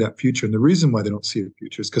seeing that future. And the reason why they don't see a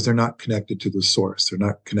future is because they're not connected to the source. They're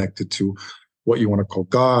not connected to what you want to call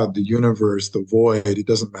God, the universe, the void. It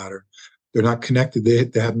doesn't matter. They're not connected.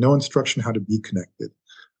 They have no instruction how to be connected.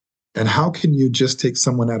 And how can you just take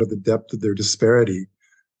someone out of the depth of their disparity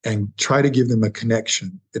and try to give them a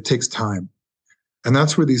connection? It takes time. And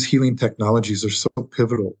that's where these healing technologies are so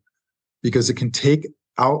pivotal, because it can take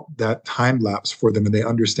out that time lapse for them and they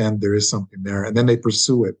understand there is something there, and then they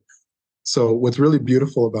pursue it. So what's really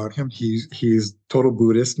beautiful about him, he's total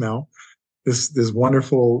Buddhist now. This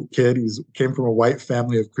wonderful kid. He's came from a white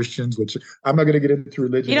family of Christians, which I'm not going to get into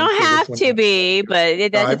religion. You don't have to be, but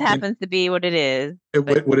it just happens to be what it is.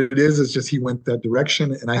 What it is just he went that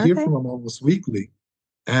direction, and I hear from him almost weekly,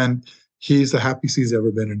 and he's the happiest he's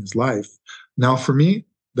ever been in his life. Now, for me,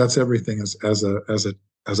 that's everything as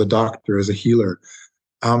a doctor, as a healer.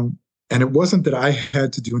 And it wasn't that I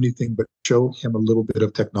had to do anything but show him a little bit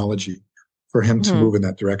of technology for him to move in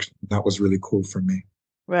that direction. That was really cool for me.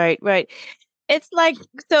 Right. It's like,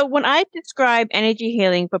 so when I describe energy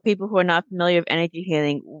healing for people who are not familiar with energy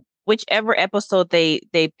healing, whichever episode they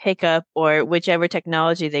pick up or whichever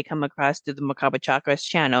technology they come across through the Merkaba Chakras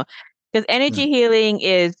channel, because energy healing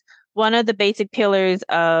is one of the basic pillars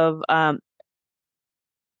of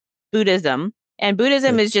Buddhism. And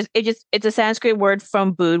Buddhism is it's a Sanskrit word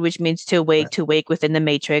from Bud, which means to wake within the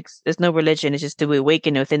matrix. There's no religion. It's just to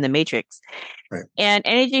awaken within the matrix. Right. And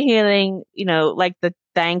energy healing, like the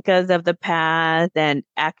Thankas of the past and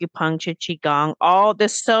acupuncture, Qigong,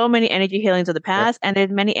 there's so many energy healings of the past, and there's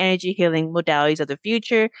many energy healing modalities of the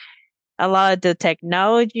future. A lot of the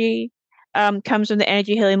technology comes from the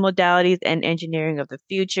energy healing modalities and engineering of the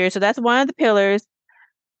future. So that's one of the pillars.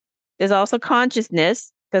 There's also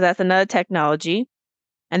consciousness, because that's another technology,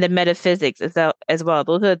 and the metaphysics as well.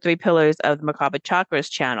 Those are the three pillars of the Merkaba Chakras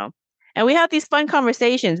channel. And we have these fun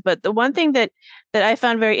conversations, but the one thing that I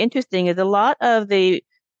found very interesting is a lot of the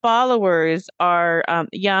followers are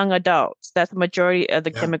young adults. That's the majority of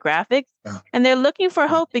the demographics. Yeah. And they're looking for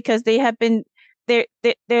hope because they have been, they're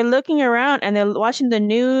looking around and they're watching the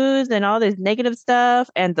news and all this negative stuff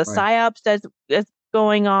and the psyops that's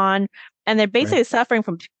going on. And they're basically suffering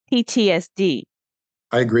from PTSD.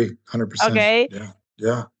 I agree, 100%. Okay.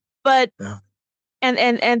 Yeah. But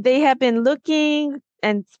and they have been looking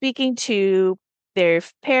and speaking to their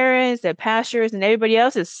parents, their pastors, and everybody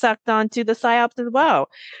else is sucked onto the psyops as well.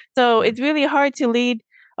 So it's really hard to lead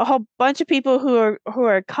a whole bunch of people who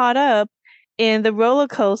are caught up in the roller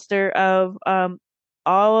coaster of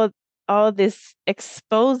all this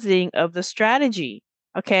exposing of the strategy.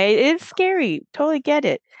 Okay, it's scary. Totally get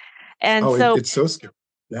it. And so it's so scary.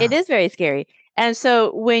 Yeah. It is very scary. And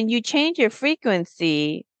so when you change your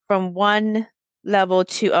frequency from one level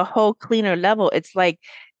to a whole cleaner level, it's like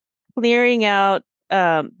clearing out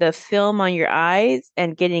the film on your eyes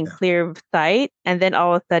and getting clear sight. And then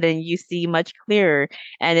all of a sudden you see much clearer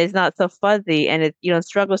and it's not so fuzzy and you don't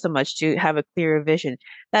struggle so much to have a clearer vision.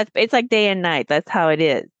 It's like day and night. That's how it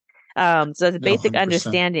is. So it's a basic 100%.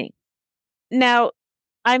 Understanding. Now,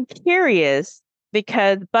 I'm curious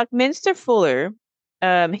because Buckminster Fuller,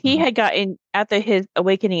 he had gotten, after his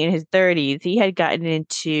awakening in his 30s, he had gotten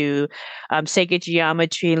into sacred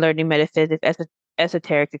geometry, learning metaphysics,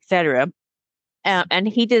 esoterics, etc. And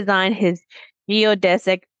he designed his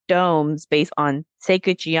geodesic domes based on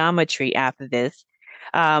sacred geometry after this,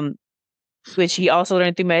 which he also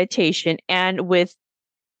learned through meditation and with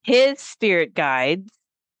his spirit guides.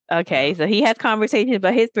 Okay, so he had conversations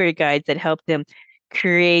about his spirit guides that helped him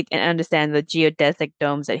create and understand the geodesic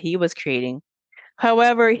domes that he was creating.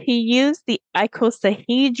 However, he used the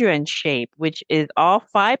icosahedron shape, which is all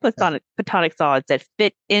five platonic solids that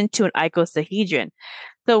fit into an icosahedron.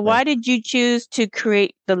 So why Right. did you choose to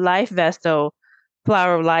create the life vessel,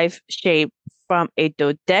 flower of life shape from a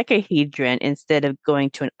dodecahedron instead of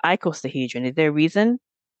going to an icosahedron? Is there a reason?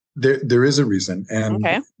 There is a reason, and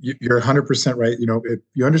Okay. you're 100% right. If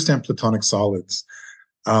you understand platonic solids,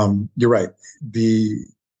 you're right. The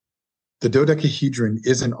dodecahedron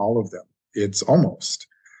isn't all of them. It's almost,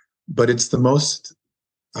 but it's the most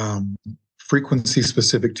frequency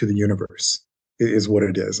specific to the universe is what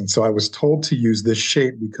it is. And so I was told to use this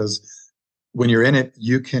shape because when you're in it,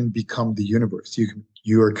 you can become the universe.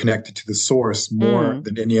 You are connected to the source more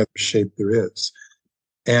than any other shape there is.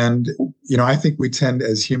 And I think we tend,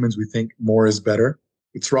 as humans, we think more is better.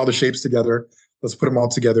 Let's throw all the shapes together. Let's put them all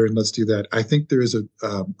together and let's do that. I think there is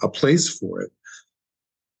a place for it.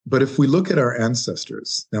 But if we look at our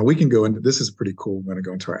ancestors, now we can go into, this is pretty cool. We're going to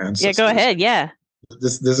go into our ancestors. Yeah, go ahead. Yeah.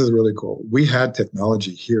 This is really cool. We had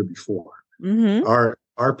technology here before. Mm-hmm.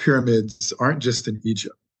 Our pyramids aren't just in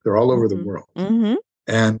Egypt. They're all over the world. Mm-hmm.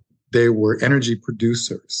 And they were energy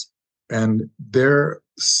producers. And they're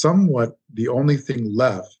somewhat the only thing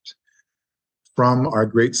left from our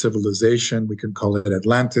great civilization. We can call it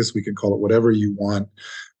Atlantis. We can call it whatever you want.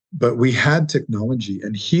 But we had technology,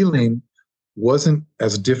 and healing wasn't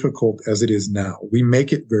as difficult as it is now. We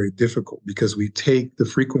make it very difficult because we take the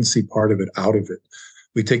frequency part of it out of it.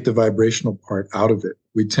 We take the vibrational part out of it.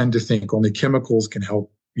 We tend to think only chemicals can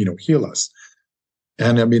help, heal us.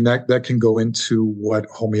 And I mean, that can go into what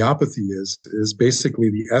homeopathy is basically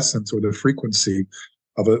the essence or the frequency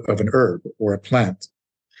of an herb or a plant.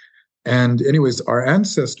 And anyways, our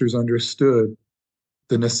ancestors understood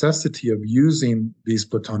the necessity of using these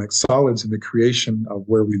platonic solids in the creation of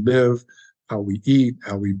where we live, how we eat,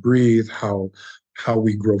 how we breathe, how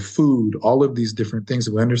we grow food, all of these different things.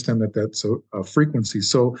 We understand that that's a frequency.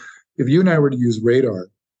 So if you and I were to use radar,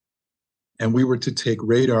 and we were to take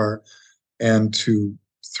radar and to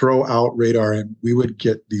throw out radar, and we would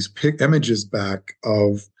get these images back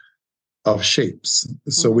of shapes,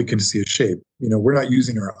 so we can see a shape. We're not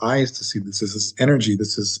using our eyes to see this. This is energy.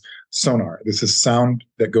 This is sonar. This is sound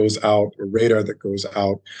that goes out, or radar that goes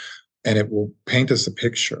out, and it will paint us a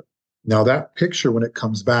picture. Now, that picture, when it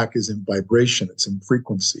comes back, is in vibration. It's in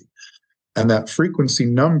frequency. And that frequency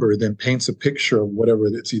number then paints a picture of whatever.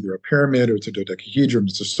 It's either a pyramid, or it's a dodecahedron,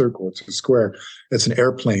 it's a circle, it's a square, it's an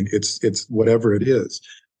airplane, it's whatever it is.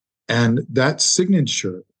 And that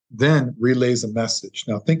signature then relays a message.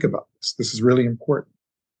 Now, think about this. This is really important.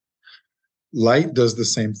 Light does the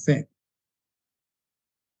same thing.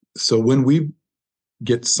 So when we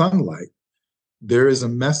get sunlight, there is a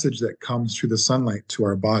message that comes through the sunlight to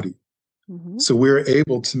our body. Mm-hmm. So we're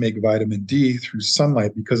able to make vitamin D through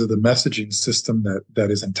sunlight because of the messaging system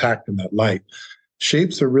that is intact in that light.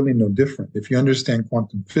 Shapes are really no different. If you understand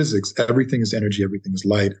quantum physics, everything is energy, everything is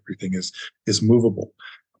light, everything is movable.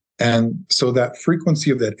 And so that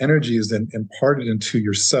frequency of that energy is then imparted into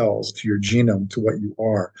your cells, to your genome, to what you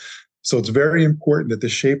are. So it's very important that the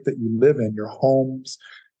shape that you live in, your homes,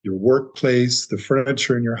 your workplace, the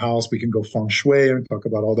furniture in your house, we can go feng shui and talk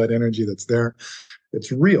about all that energy that's there.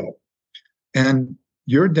 It's real. And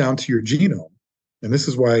you're down to your genome. And this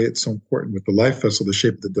is why it's so important with the life vessel, the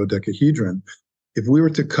shape of the dodecahedron. If we were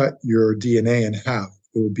to cut your DNA in half,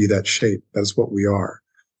 it would be that shape. That's what we are.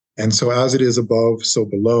 And so as it is above, so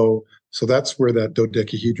below. So that's where that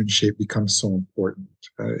dodecahedron shape becomes so important.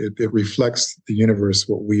 It reflects the universe,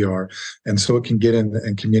 what we are. And so it can get in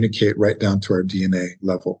and communicate right down to our DNA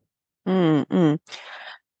level. Mm-hmm.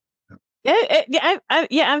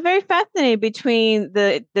 I'm very fascinated between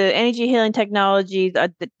the energy healing technologies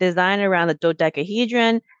designed around the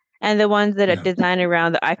dodecahedron and the ones that are designed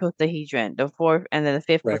around the icosahedron, the fourth and then the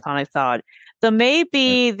fifth platonic solid. So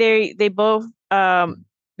maybe they both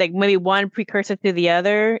like maybe one precursor to the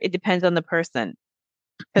other. It depends on the person.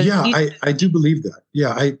 Yeah, I do believe that.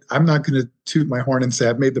 Yeah, I'm not going to toot my horn and say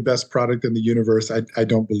I've made the best product in the universe. I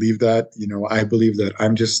don't believe that. I believe that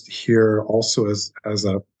I'm just here also as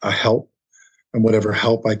a help, and whatever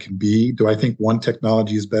help I can be. Do I think one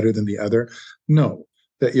technology is better than the other? No.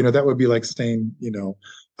 That would be like saying,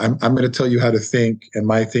 I'm going to tell you how to think, and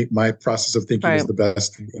my process of thinking is the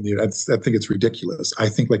best. I think it's ridiculous. I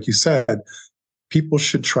think, like you said, people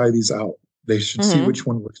should try these out. They should see which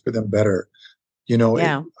one works for them better.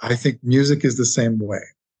 I think music is the same way.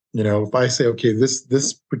 If I say, okay,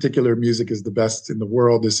 this particular music is the best in the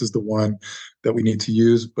world, this is the one that we need to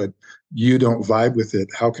use, but you don't vibe with it,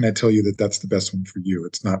 how can I tell you that that's the best one for you?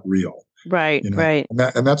 It's not real. Right, right.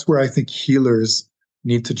 And that's where I think healers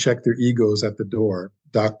need to check their egos at the door,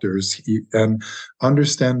 doctors and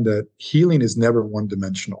understand that healing is never one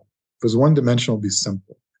dimensional. If it was one dimensional, it'd be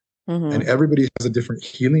simple. And everybody has a different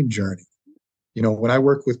healing journey. You know, when I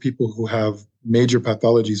work with people who have major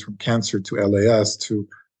pathologies from cancer to LAS to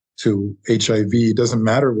HIV, it doesn't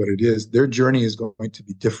matter what it is, their journey is going to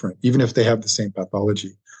be different, even if they have the same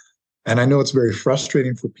pathology. And I know it's very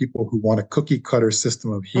frustrating for people who want a cookie cutter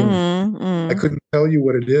system of healing. I couldn't tell you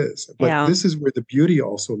what it is, but this is where the beauty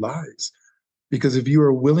also lies. Because if you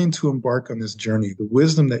are willing to embark on this journey, the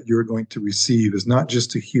wisdom that you're going to receive is not just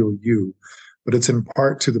to heal you, but it's in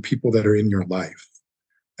part to the people that are in your life.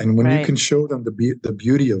 And when you can show them the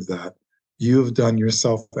beauty of that, you've done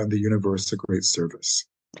yourself and the universe a great service.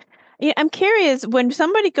 Yeah, I'm curious, when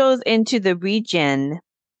somebody goes into the Regen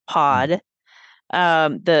pod,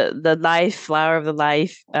 the life flower of the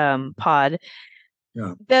life pod,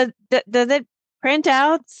 does it print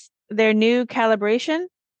out their new calibration?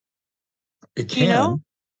 It can. You know?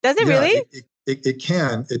 Does it really? It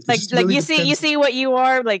can. It like really you see what you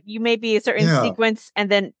are, like you may be a certain sequence, and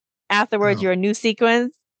then afterwards you're a new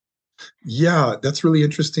sequence. Yeah, that's really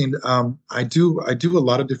interesting. I do a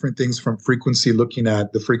lot of different things, from frequency, looking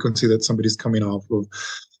at the frequency that somebody's coming off of.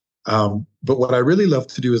 But what I really love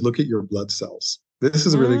to do is look at your blood cells. This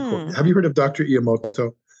is really cool. Have you heard of Dr.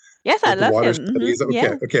 Iamoto? Yes, I love him.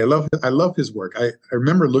 Okay. I love his work. I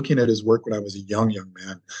remember looking at his work when I was a young man.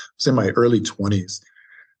 I was in my early 20s.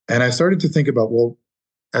 And I started to think about, well,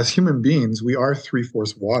 as human beings, we are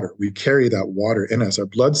 3/4 water. We carry that water in us, our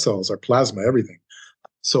blood cells, our plasma, everything.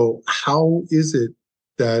 So how is it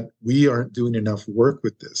that we aren't doing enough work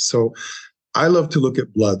with this? So I love to look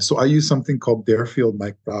at blood. So I use something called Deerfield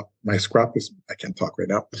microscopy. I can't talk right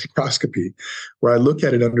now. Microscopy, where I look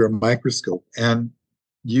at it under a microscope, and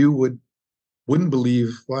you wouldn't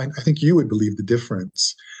believe. Well, I think you would believe the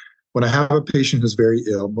difference. When I have a patient who's very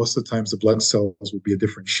ill, most of the times the blood cells will be a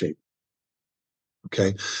different shape.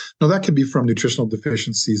 Okay. Now that can be from nutritional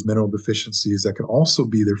deficiencies, mineral deficiencies. That can also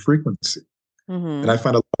be their frequency. And I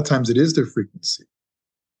find a lot of times it is their frequency.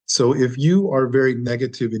 So if you are very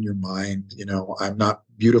negative in your mind, you know, I'm not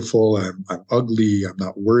beautiful, I'm ugly, I'm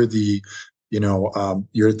not worthy, you know,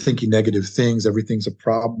 you're thinking negative things, everything's a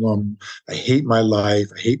problem, I hate my life,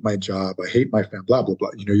 I hate my job, I hate my family, blah, blah,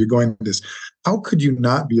 blah. You know, you're going this, how could you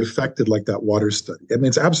not be affected like that water study? I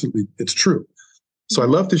mean, it's true. So I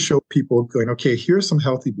love to show people going, okay, here's some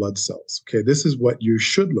healthy blood cells. Okay, this is what you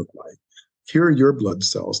should look like. Here are your blood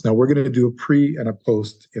cells. Now we're going to do a pre and a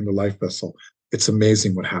post in the life vessel. It's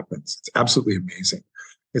amazing what happens. It's absolutely amazing.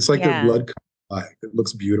 It's like their blood comes alive. It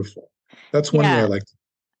looks beautiful. That's one way I like to.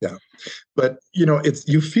 Yeah. But you know,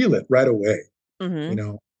 you feel it right away. You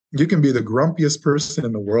know, you can be the grumpiest person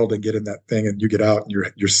in the world and get in that thing, and you get out and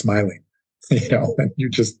you're smiling, you know, and you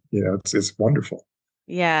just, you know, it's wonderful.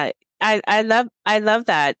 Yeah. I love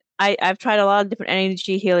that. I've tried a lot of different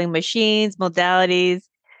energy healing machines, modalities,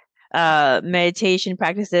 meditation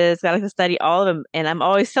practices. I like to study all of them, and I'm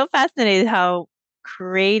always so fascinated how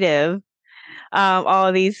creative all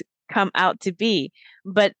of these come out to be.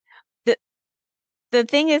 But the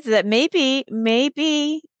thing is that maybe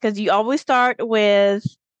because you always start with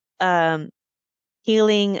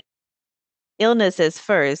healing illnesses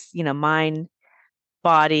first, you know, mind,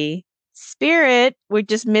 body, spirit. We're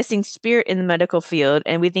just missing spirit in the medical field,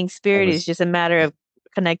 and we think spirit is just a matter of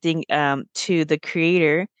connecting to the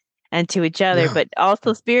creator and to each other, but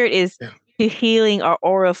also spirit is healing our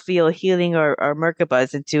aura field, healing our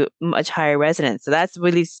Merkabas into much higher resonance. So that's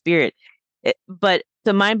really spirit. But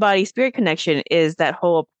the mind, body, spirit connection is that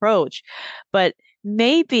whole approach. But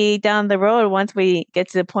maybe down the road, once we get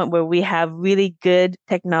to the point where we have really good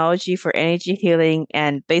technology for energy healing,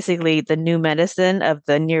 and basically the new medicine of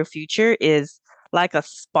the near future is like a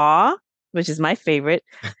spa, which is my favorite.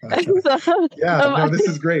 This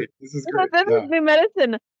is great. This is great. This is new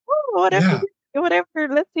medicine. Whatever.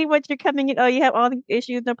 Let's see what you're coming in. Oh, you have all these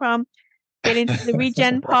issues, no problem. Get into the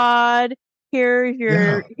Regen pod. Here's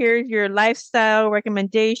your lifestyle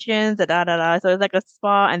recommendations. So it's like a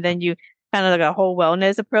spa, and then you kind of like a whole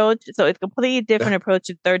wellness approach. So it's a completely different approach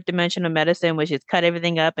to third dimensional medicine, which is cut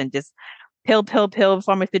everything up and just pill,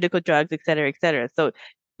 pharmaceutical drugs, et cetera, et cetera. So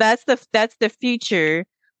that's the future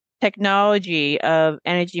technology of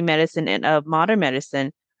energy medicine and of modern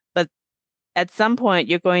medicine. But at some point,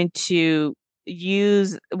 you're going to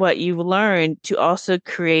use what you've learned to also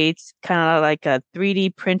create kind of like a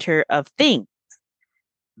 3D printer of things.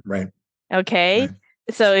 Right. Okay. Right.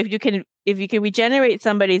 So if you can regenerate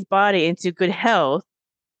somebody's body into good health,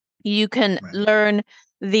 you can learn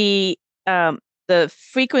the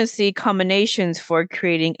frequency combinations for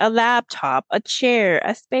creating a laptop, a chair,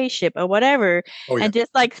 a spaceship, or whatever. And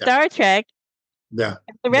just like Star Trek, Yeah.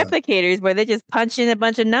 The Yeah. replicators where they just punch in a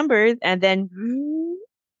bunch of numbers and then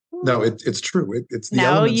No, it's true. It's the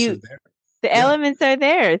now elements are there. the Yeah. elements are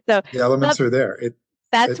there. So The elements are there.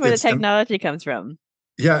 that's where the It's and technology comes from.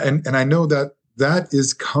 yeah, and I know that that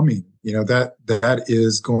is coming. That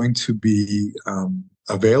is going to be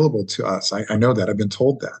available to us. I know that. I've been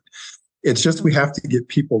told that. It's just we have to get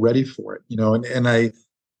people ready for it. And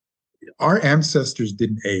our ancestors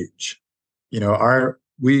didn't age. Our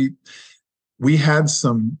we had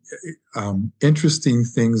some interesting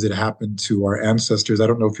things that happened to our ancestors. I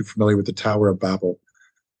don't know if you're familiar with the Tower of Babel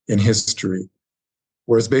in history,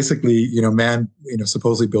 whereas basically, man,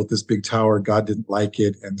 supposedly built this big tower. God didn't like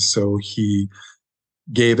it, and so he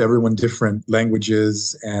gave everyone different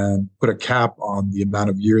languages and put a cap on the amount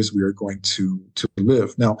of years we are going to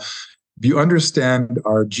live. Now, if you understand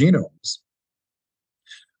our genomes,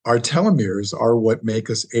 our telomeres are what make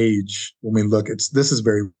us age when we look. This is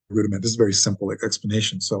very rudiment. This is very simple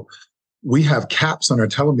explanation. So we have caps on our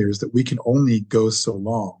telomeres that we can only go so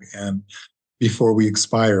long. And before we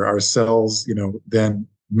expire, our cells, then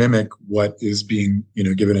mimic what is being,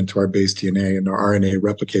 given into our base DNA, and our RNA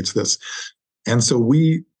replicates this. And so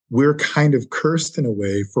we're kind of cursed in a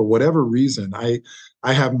way for whatever reason. I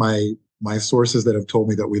have my sources that have told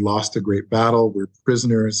me that we lost a great battle. We're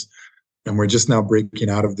prisoners. And we're just now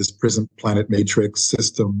breaking out of this prison planet matrix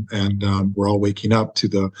system, and we're all waking up to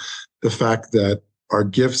the fact that our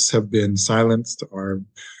gifts have been silenced. Our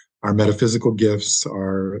metaphysical gifts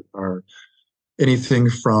are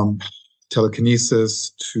anything from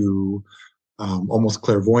telekinesis to almost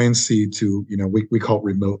clairvoyancy to we call it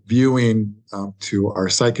remote viewing, to our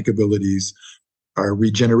psychic abilities, our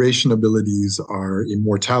regeneration abilities, our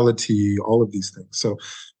immortality, all of these things. So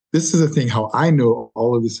this is the thing, how I know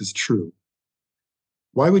all of this is true.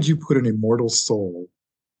 Why would you put an immortal soul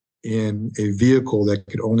in a vehicle that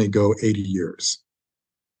could only go 80 years?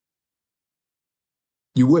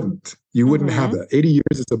 You wouldn't. You wouldn't have that. 80 years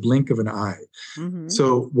is a blink of an eye.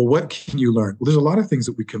 So, well, what can you learn? Well, there's a lot of things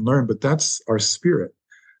that we can learn, but that's our spirit.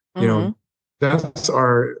 That's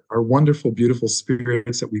our wonderful, beautiful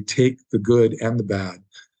spirits that we take the good and the bad,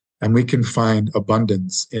 and we can find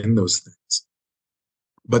abundance in those things.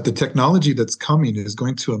 But the technology that's coming is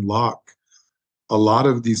going to unlock a lot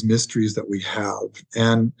of these mysteries that we have.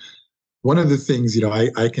 And one of the things,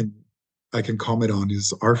 I can comment on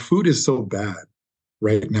is our food is so bad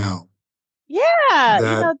right now.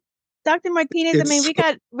 Yeah. Dr. Martinez, I mean, we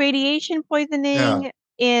got radiation poisoning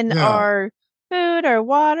in our food, our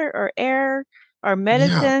water, our air, our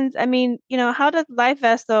medicines. I mean, how does Life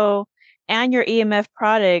Vessel and your EMF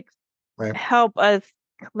products help us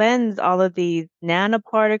cleanse all of these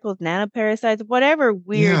nanoparticles, nanoparasites, whatever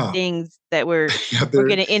weird things that we're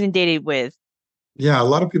getting inundated with? Yeah, a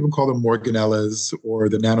lot of people call them Morganellas or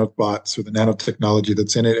the nanobots or the nanotechnology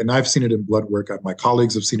that's in it. And I've seen it in blood work. My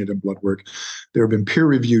colleagues have seen it in blood work. There have been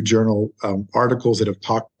peer-reviewed journal articles that have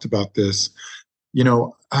talked about this.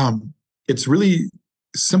 It's really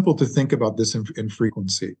simple to think about this in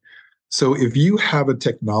frequency. So if you have a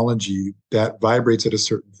technology that vibrates at a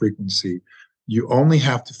certain frequency, you only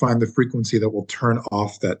have to find the frequency that will turn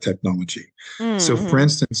off that technology. So for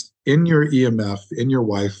instance, in your EMF, in your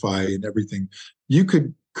Wi-Fi and everything, you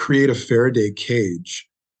could create a Faraday cage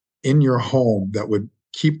in your home that would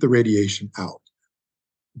keep the radiation out.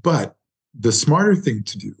 But the smarter thing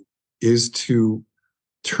to do is to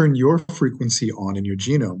turn your frequency on in your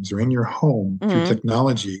genomes or in your home through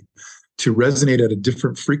technology to resonate at a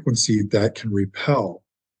different frequency that can repel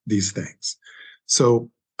these things. So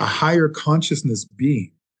a higher consciousness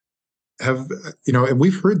being and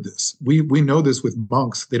we've heard this. We know this with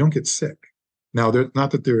monks. They don't get sick. Now, they're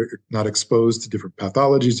not that they're not exposed to different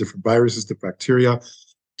pathologies, different viruses, different bacteria,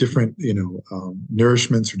 different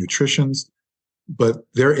nourishments or nutritions, but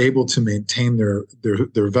they're able to maintain their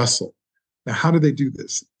vessel. Now, how do they do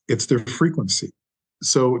this? It's their frequency.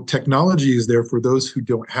 So technology is there for those who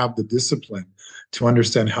don't have the discipline to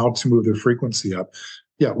understand how to move their frequency up.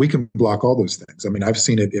 Yeah, we can block all those things. I mean, I've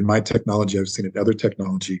seen it in my technology. I've seen it in other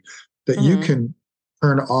technology that you can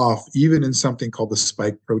turn off even in something called the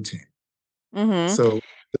spike protein. So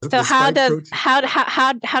how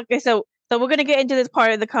so we're going to get into this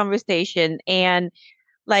part of the conversation, and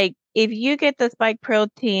like if you get the spike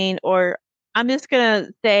protein, or I'm just going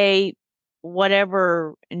to say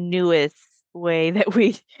whatever newest way that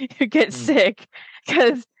we get sick,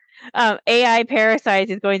 because AI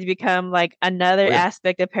parasites is going to become like another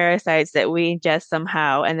aspect of parasites that we ingest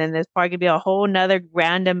somehow, and then there's probably going to be a whole nother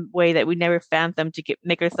random way that we never fathomed to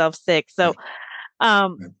make ourselves sick. So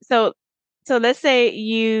so let's say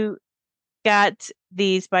you got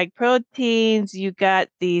these spike proteins, you got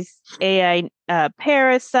these AI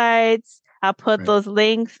parasites. I'll put Right. those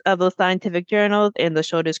links of those scientific journals in the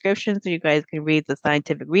show description so you guys can read the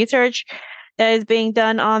scientific research that is being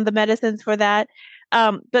done on the medicines for that.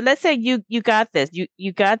 But let's say you got this.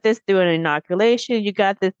 You got this through an inoculation. You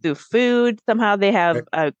got this through food. Somehow they have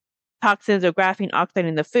Right. toxins or graphene oxide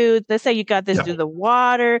in the food. Let's say you got this Yeah. through the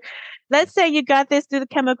water. Let's say you got this through the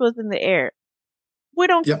chemicals in the air. We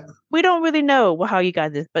don't Yeah. we don't really know how you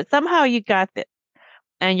got this, but somehow you got this,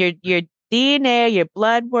 and your DNA, your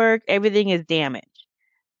blood work, everything is damaged.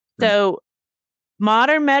 Right. So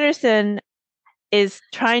modern medicine is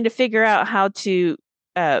trying to figure out how to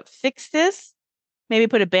fix this, maybe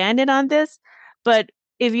put a band-aid on this. But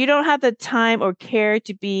if you don't have the time or care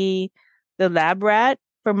to be the lab rat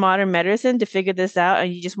for modern medicine to figure this out,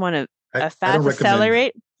 and you just want to I don't fast recommend that.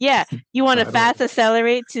 accelerate, you want I to don't fast recommend.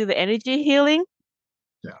 accelerate to the energy healing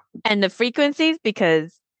Yeah. and the frequencies,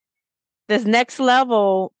 because this next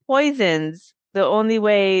level poisons, the only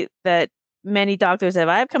way that many doctors that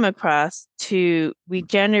I've come across to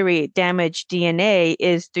regenerate damaged DNA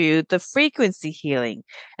is through the frequency healing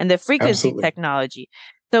and the frequency Absolutely. technology.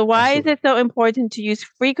 So why is Absolutely. it so important to use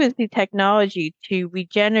frequency technology to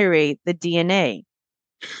regenerate the DNA?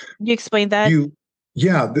 Can you explain that?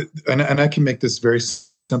 And I can make this very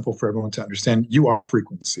simple for everyone to understand. You are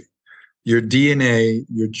frequency. Your DNA,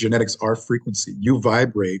 your genetics are frequency. You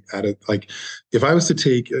vibrate at it. Like if I was to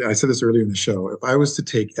take, I said this earlier in the show, if I was to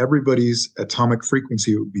take everybody's atomic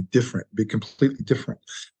frequency, it would be different, be completely different.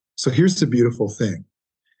 So here's the beautiful thing.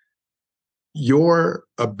 Your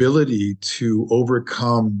ability to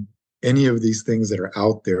overcome any of these things that are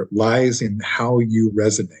out there lies in how you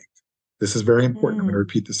resonate. This is very important. I'm going to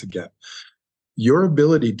repeat this again. Your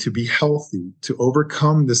ability to be healthy, to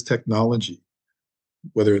overcome this technology,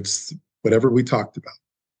 whether it's whatever we talked about,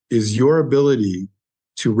 is your ability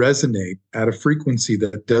to resonate at a frequency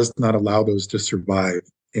that does not allow those to survive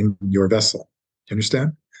in your vessel. You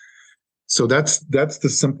understand? So that's the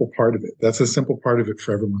simple part of it. That's a simple part of it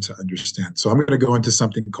for everyone to understand. So I'm going to go into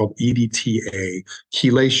something called EDTA,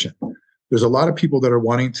 chelation. There's a lot of people that are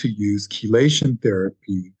wanting to use chelation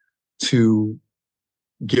therapy to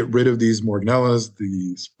get rid of these morganellas,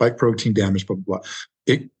 the spike protein damage, blah, blah,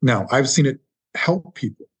 blah. Now, I've seen it help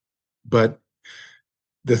people, but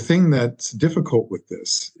the thing that's difficult with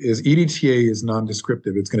this is EDTA is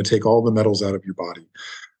non-descriptive. It's going to take all the metals out of your body.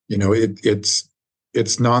 You know, it's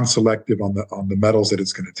non-selective on the metals that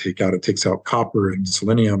it's going to take out. It takes out copper and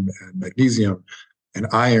selenium and magnesium and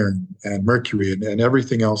iron and mercury and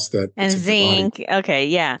everything else that and zinc. Okay,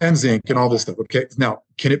 yeah. And zinc and all this stuff. Okay. Now,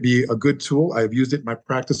 can it be a good tool? I've used it in my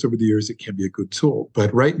practice over the years. It can be a good tool.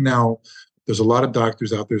 But right now, there's a lot of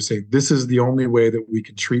doctors out there saying this is the only way that we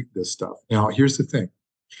can treat this stuff. Now, here's the thing.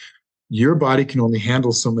 Your body can only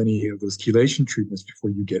handle so many of those chelation treatments before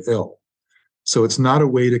you get ill. So it's not a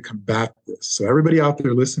way to combat this. So everybody out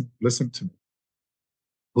there, listen to me.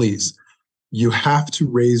 Please, you have to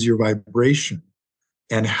raise your vibration.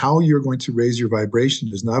 And how you're going to raise your vibration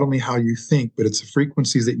is not only how you think, but it's the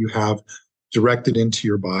frequencies that you have directed into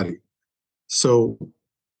your body. So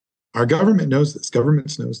our government knows this.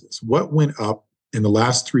 Governments knows this. What went up in the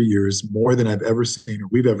last 3 years more than I've ever seen or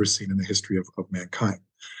we've ever seen in the history of mankind,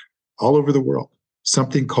 all over the world,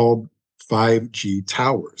 something called 5G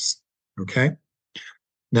towers. Okay.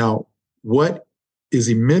 Now, what is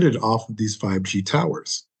emitted off of these 5G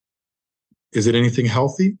towers? Is it anything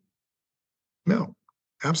healthy? No,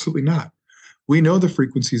 absolutely not. We know the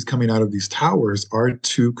frequencies coming out of these towers are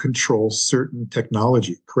to control certain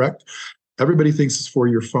technology, correct? Everybody thinks it's for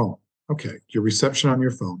your phone. Okay, your reception on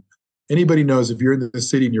your phone. Anybody knows if you're in the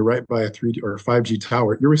city and you're right by a 3G or a 5G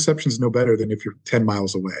tower, your reception is no better than if you're 10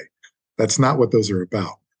 miles away. That's not what those are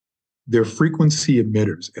about. They're frequency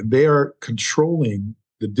emitters, and they are controlling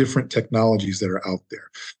the different technologies that are out there.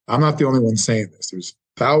 I'm not the only one saying this. There's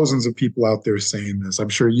thousands of people out there saying this. I'm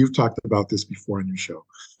sure you've talked about this before on your show.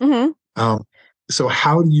 Mm-hmm. So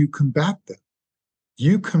how do you combat that?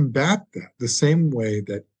 You combat that the same way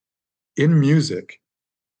that in music.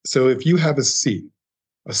 So if you have a C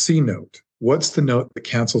note, what's the note that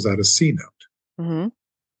cancels out a C note? Mm-hmm.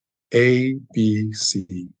 A, B,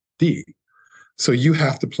 C, D. So you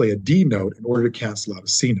have to play a D note in order to cancel out a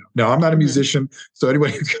C note. Now, I'm not a musician, so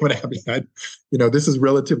anybody who's coming at me, this is a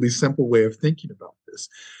relatively simple way of thinking about this.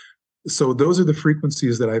 So those are the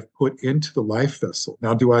frequencies that I've put into the life vessel.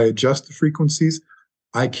 Now, do I adjust the frequencies?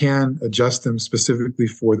 I can adjust them specifically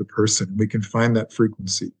for the person. We can find that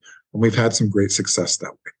frequency, and we've had some great success that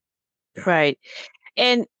way. Yeah. Right.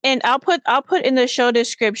 And I'll put in the show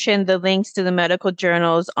description the links to the medical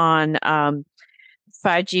journals on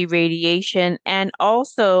 5G radiation and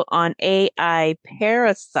also on AI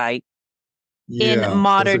parasite in Yeah, those are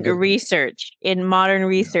modern good. research, Yeah,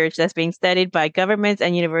 that's being studied by governments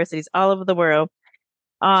and universities all over the world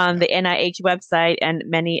on yeah, the NIH website and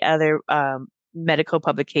many other medical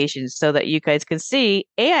publications so that you guys can see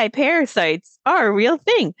AI parasites are a real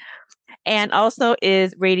thing. And also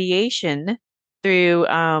is radiation through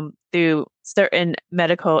certain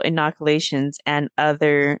medical inoculations and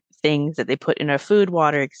other things that they put in our food,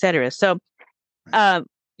 water, etc. So right. um,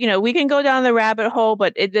 we can go down the rabbit hole,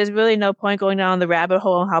 but there's really no point going down the rabbit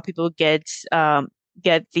hole on how people get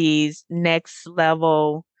these next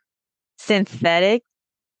level synthetic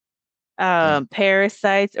Yeah,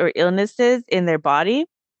 parasites or illnesses in their body,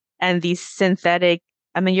 and these synthetic.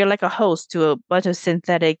 I mean, you're like a host to a bunch of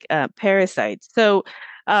synthetic parasites, so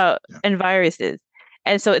yeah, and viruses,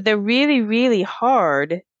 and so they're really, really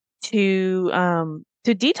hard to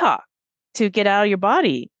detox, to get out of your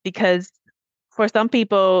body because for some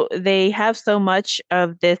people, they have so much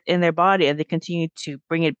of this in their body and they continue to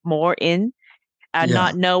bring it more in, not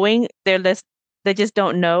yeah, knowing they just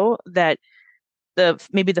don't know that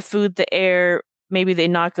maybe the food, the air, maybe the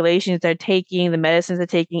inoculations they're taking, the medicines they're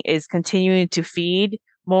taking is continuing to feed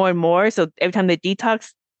more and more. So every time they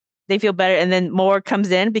detox, they feel better, and then more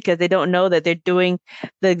comes in because they don't know that they're doing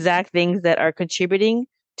the exact things that are contributing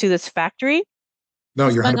to this factory no,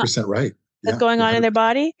 that's you're going on 100% right. that's Yeah, going you're on in their 100%.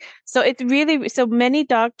 body. So it's really so many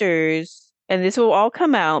doctors, and this will all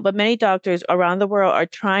come out, but many doctors around the world are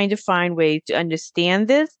trying to find ways to understand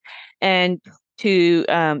this and Yeah,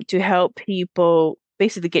 to help people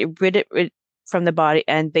basically get rid of it from the body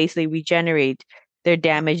and basically regenerate their yeah,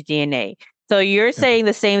 damaged DNA. So you're yeah, saying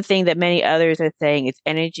the same thing that many others are saying. It's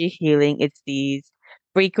energy healing. It's these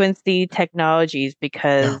frequency technologies yeah,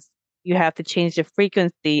 because you have to change the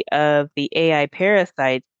frequency of the AI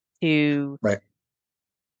parasites to right.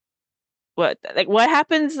 what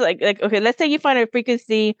happens like okay, let's say you find a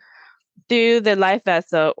frequency through the life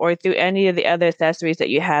vessel or through any of the other accessories that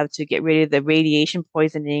you have to get rid of the radiation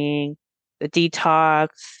poisoning, the detox,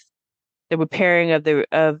 the repairing of the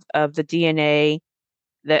DNA,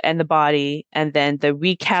 and the body, and then the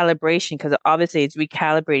recalibration because obviously it's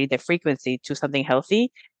recalibrating the frequency to something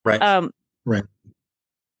healthy. Right. um Right.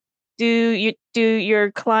 do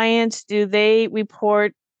your clients, do they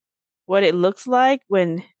report what it looks like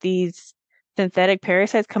when these synthetic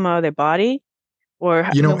parasites come out of their body? Or,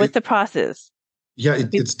 You know, what's the process? yeah, Peop-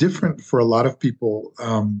 it's different for a lot of people.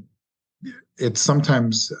 It's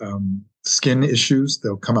sometimes skin issues.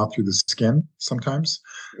 They'll come out through the skin sometimes.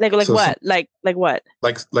 like So some what? Like what?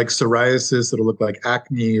 like psoriasis, it'll look like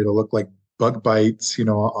acne, it'll look like bug bites,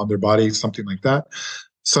 on their body, something like that.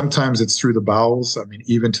 Sometimes it's through the bowels. I mean,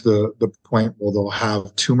 even to the point where they'll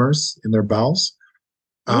have tumors in their bowels.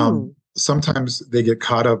 Ooh. Sometimes they get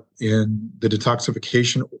caught up in the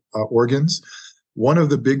detoxification organs. One of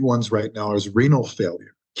the big ones right now is renal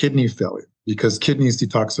failure, kidney failure, because kidneys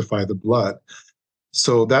detoxify the blood.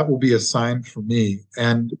 So that will be a sign for me.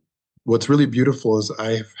 And what's really beautiful is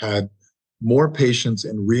I've had more patients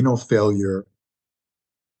in renal failure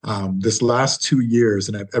this last 2 years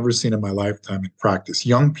than I've ever seen in my lifetime in practice.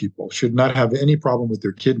 Young people should not have any problem with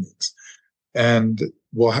their kidneys. And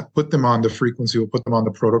we'll put them on the frequency, we'll put them on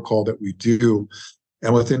the protocol that we do.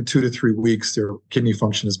 And within 2 to 3 weeks, their kidney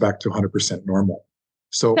function is back to 100% normal.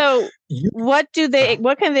 So, So you, what can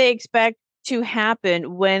they expect to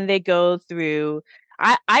happen when they go through?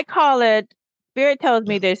 I call it, Spirit tells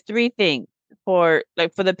me yeah, there's three things for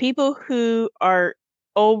the people who are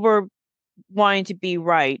over wanting to be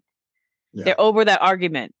right. yeah, They're over that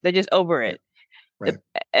argument. They're just over yeah, it. The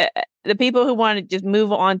right, the people who want to just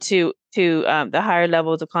move on to the higher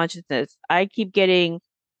levels of consciousness. I keep getting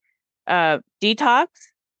detox,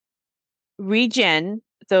 regen,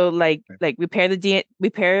 so right. repair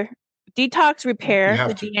detox, You repair the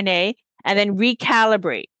have to. DNA, and then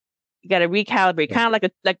recalibrate. You got to recalibrate, Yeah, kind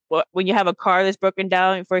of when you have a car that's broken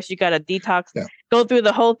down. First, you got to detox, yeah, go through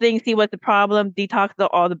the whole thing, see what's the problem, detox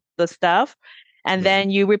all the stuff, and yeah, then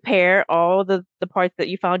you repair all the parts that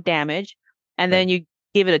you found damaged, and right. then you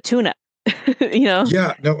give it a tune-up. you know?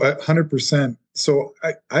 Yeah, no, 100%. So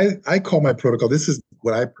I call my protocol, this is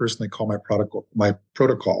what I personally call my protocol. My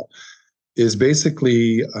protocol is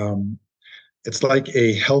basically, it's like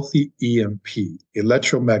a healthy EMP,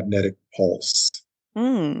 electromagnetic pulse.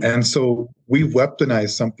 Mm. And so we've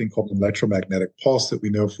weaponized something called electromagnetic pulse that we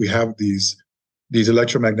know if we have these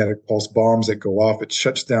electromagnetic pulse bombs that go off, it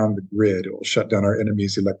shuts down the grid. It will shut down our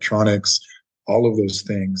enemies' electronics, all of those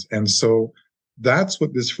things. And so that's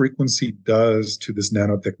what this frequency does to this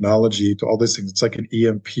nanotechnology, to all these things. It's like an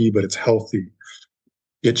EMP, but it's healthy.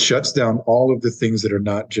 It shuts down all of the things that are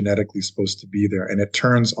not genetically supposed to be there, and it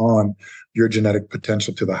turns on your genetic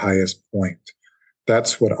potential to the highest point.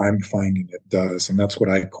 That's what I'm finding it does, and that's what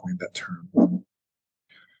I coined that term.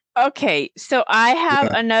 Okay, so I have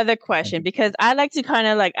Yeah. another question because I like to kind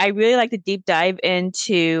of like I really like to deep dive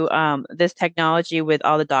into this technology with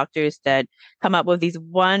all the doctors that come up with these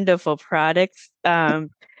wonderful products. Now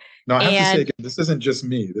I have to say And again, this isn't just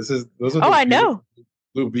me. Those are oh, the I beautiful know.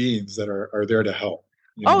 blue beings that are there to help.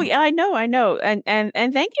 You Oh, know. yeah, I know.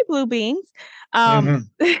 And thank you, Blue Beans. Um,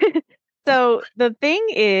 Hmm. so the thing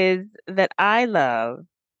is that I love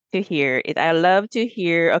to hear is I love to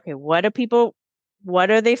hear, okay, what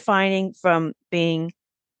are they finding from being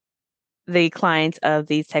the clients of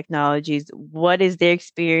these technologies? What is their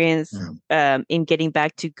experience Yeah. in getting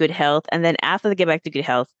back to good health? And then after they get back to good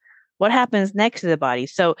health, what happens next to the body?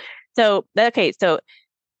 So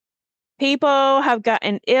people have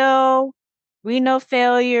gotten ill, renal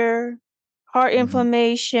failure, heart Hmm.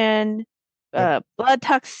 inflammation, Yep. blood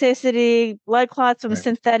toxicity, blood clots from Right.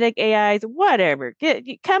 synthetic AIs, whatever.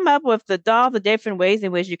 Come up with all the different ways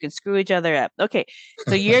in which you can screw each other up. Okay,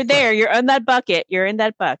 so you're there, you're in that bucket,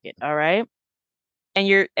 all right? And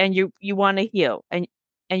you want to heal, and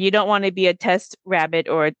you don't want to be a test rabbit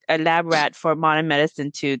or a lab rat for modern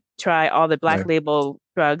medicine to try all the black Right. label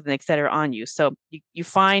drugs and et cetera on you. So you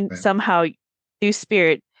find Right. somehow through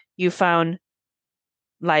spirit, you found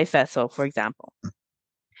Life Vessel, for example.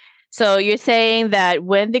 So you're saying that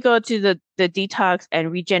when they go to the detox and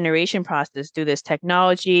regeneration process through this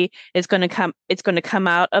technology, it's going to come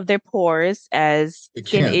out of their pores as It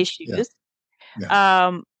skin can. Yeah. issues. Yeah.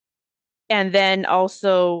 Um, and then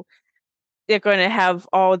also they're going to have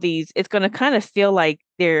all these, it's going to kind of feel like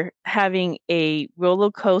they're having a roller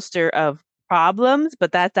coaster of problems,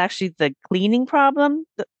 but that's actually the cleaning problem.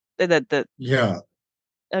 Yeah.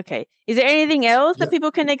 Okay. Is there anything else that Yeah.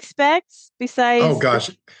 people can expect Oh besides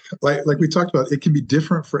gosh, like we talked about, it can be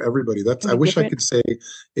different for everybody. That's can I be wish I different? could say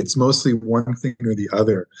it's mostly one thing or the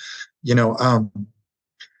other. You know,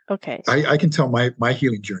 Okay. I can tell my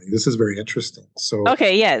healing journey. This is very interesting. So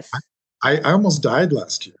Okay, yes. I almost died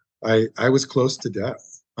last year. I was close to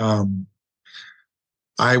death.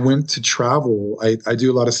 I went to travel. I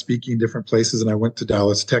do a lot of speaking in different places, and I went to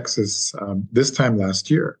Dallas, Texas, this time last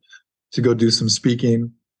year to go do some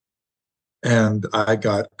speaking, and I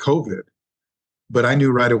got COVID. But I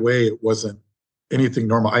knew right away it wasn't anything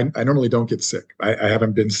normal. I normally don't get sick. I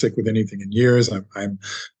haven't been sick with anything in years. I'm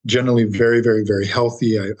generally very, very, very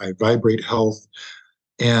healthy. I vibrate health.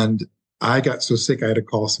 And I got so sick, I had to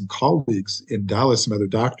call some colleagues in Dallas, some other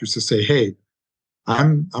doctors to say, hey,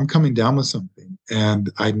 I'm coming down with something.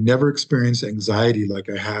 And I never experienced anxiety like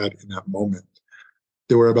I had in that moment.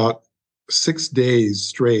 There were about 6 days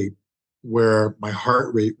straight where my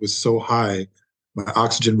heart rate was so high, my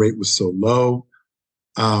oxygen rate was so low.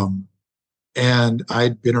 Um, and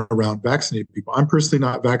I'd been around vaccinated people. I'm personally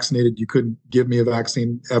not vaccinated. You couldn't give me a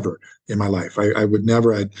vaccine ever in my life. I would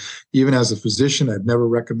never, even as a physician, I've never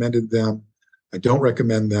recommended them. I don't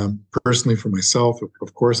recommend them personally for myself.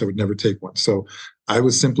 Of course, I would never take one. So I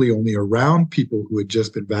was simply only around people who had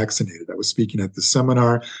just been vaccinated. I was speaking at the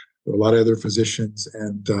seminar. There were a lot of other physicians,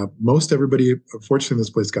 and most everybody, unfortunately, in this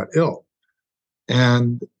place got ill.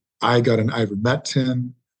 And I got an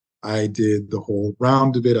ivermectin. I did the whole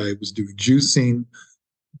round of it. I was doing juicing,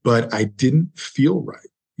 but I didn't feel right.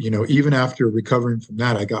 You know, even after recovering from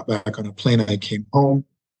that, I got back on a plane. I came home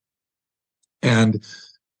and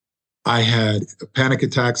I had panic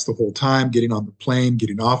attacks the whole time, getting on the plane,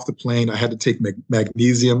 getting off the plane. I had to take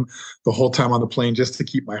magnesium the whole time on the plane just to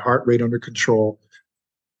keep my heart rate under control.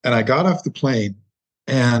 And I got off the plane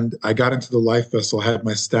and I got into the Life Vessel. I had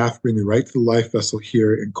my staff bring me right to the Life Vessel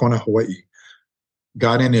here in Kona, Hawaii.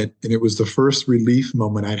 Got in it, and it was the first relief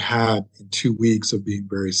moment I'd had in 2 weeks of being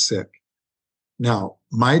very sick. Now,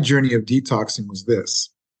 my journey of detoxing was this.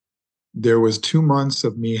 There was 2 months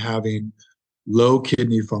of me having low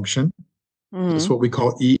kidney function. That's Mm-hmm. what we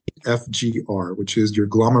call EFGR, which is your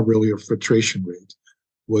glomerular filtration rate,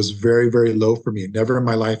 was very, very low for me. Never in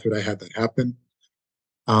my life had I had that happen.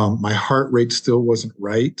 My heart rate still wasn't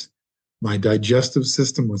right. My digestive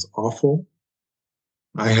system was awful.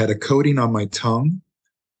 I had a coating on my tongue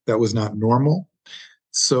that was not normal.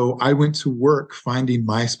 So I went to work finding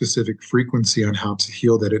my specific frequency on how to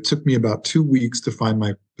heal that. It took me about 2 weeks to find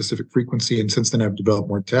my specific frequency. And since then, I've developed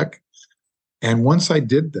more tech. And once I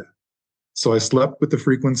did that, so I slept with the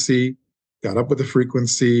frequency, got up with the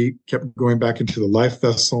frequency, kept going back into the Life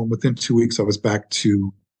Vessel. And within 2 weeks, I was back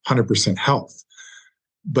to 100% health.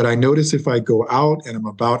 But I notice if I go out and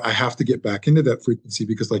I have to get back into that frequency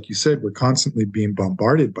because, like you said, we're constantly being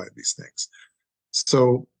bombarded by these things.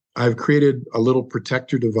 So I've created a little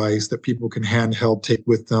protector device that people can handheld take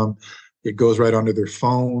with them. It goes right onto their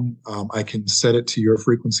phone. I can set it to your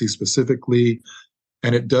frequency specifically,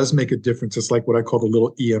 and it does make a difference. It's like what I call the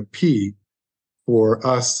little EMP for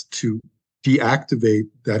us to deactivate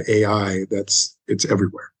that AI. It's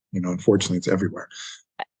everywhere. Unfortunately, it's everywhere.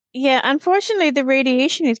 Yeah, unfortunately, the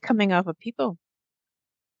radiation is coming off of people.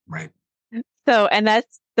 Right. So, and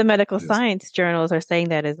that's the medical It is. science journals are saying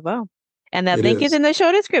that as well. And that It link is is. in the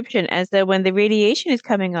show description. And so when the radiation is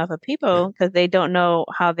coming off of Yeah. people because they don't know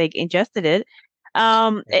how they ingested it,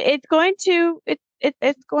 it's going to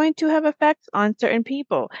it's going to have effects on certain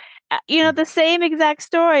people. The same exact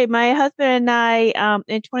story. My husband and I,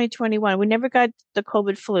 in 2021, we never got the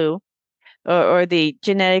COVID flu or the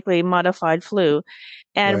genetically modified flu,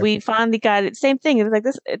 and Right. we finally got it. Same thing. It was like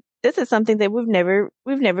this. This is something that we've never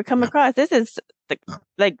come Yeah. across. This is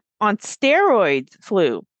like on steroids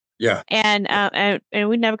flu. Yeah. And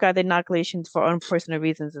we never got the inoculations for unpersonal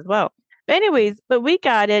reasons as well. But anyways, but we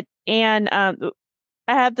got it, and I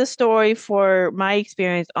have the story for my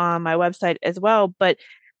experience on my website as well. But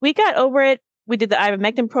we got over it. We did the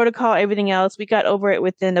ivermectin protocol, everything else. We got over it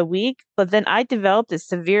within a week. But then I developed a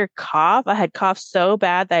severe cough. I had coughed so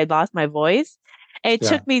bad that I lost my voice. And it Yeah.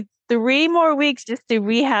 took me 3 more weeks just to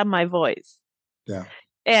rehab my voice. Yeah.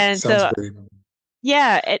 And Sounds so, very.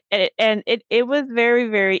 yeah, it was very,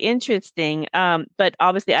 very interesting. But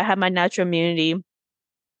obviously, I have my natural immunity.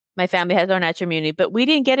 My family has our natural immunity, but we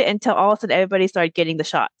didn't get it until all of a sudden everybody started getting the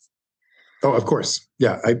shots. Oh, of course.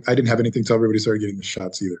 Yeah, I didn't have anything until everybody started getting the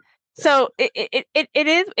shots either. So it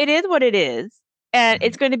is what it is, and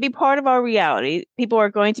it's going to be part of our reality. People are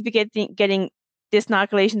going to be getting this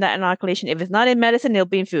inoculation, that inoculation. If it's not in medicine, it'll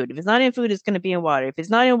be in food. If it's not in food, it's going to be in water. If it's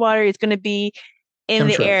not in water, it's going to be in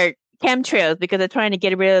the air. Chemtrails, because they're trying to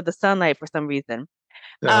get rid of the sunlight for some reason.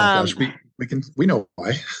 Oh gosh, we know why.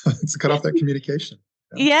 It's to cut off that communication.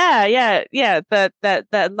 Yeah.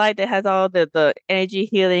 That light that has all the energy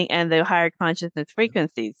healing and the higher consciousness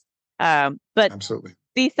frequencies. But absolutely.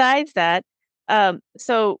 Besides that,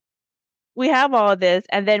 so we have all this,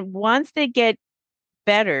 and then once they get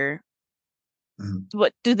better,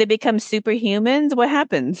 what do they become superhumans? What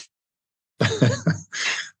happens?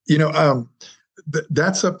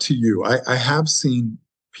 That's up to you. I have seen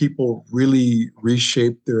people really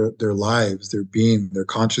reshape their lives, their being, their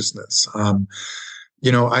consciousness.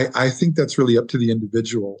 I think that's really up to the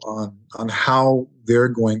individual on how they're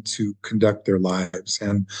going to conduct their lives.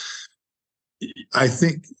 And I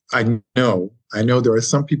know there are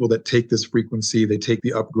some people that take this frequency, they take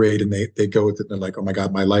the upgrade, and they go with it. And they're like, oh my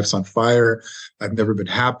God, my life's on fire. I've never been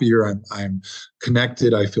happier. I'm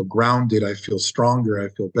connected. I feel grounded. I feel stronger. I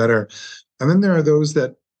feel better. And then there are those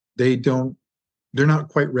that they're not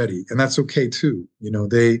quite ready. And that's okay too.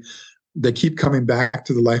 They keep coming back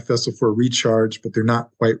to the life vessel for a recharge, but they're not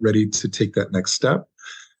quite ready to take that next step.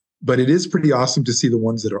 But it is pretty awesome to see the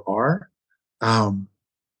ones that are.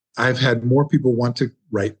 I've had more people want to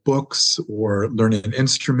write books or learn an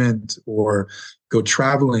instrument or go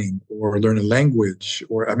traveling or learn a language.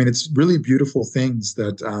 It's really beautiful things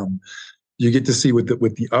that you get to see with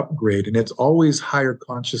the upgrade. And it's always higher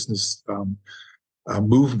consciousness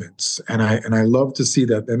movements. And I love to see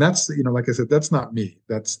that. And that's, like I said, that's not me.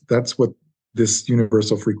 That's what this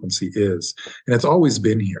universal frequency is. And it's always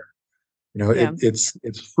been here.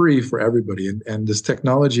 It's free for everybody. And this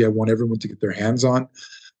technology, I want everyone to get their hands on.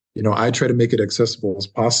 I try to make it accessible as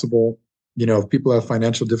possible. If people have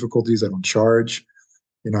financial difficulties, I don't charge.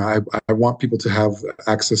 I want people to have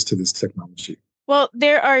access to this technology. Well,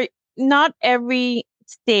 not every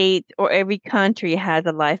state or every country has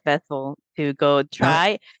a life vessel to go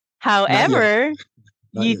try. However,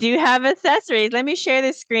 you do have accessories. Let me share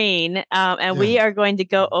the screen. We are going to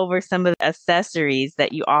go over some of the accessories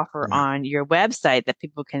that you offer on your website that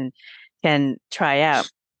people can try out.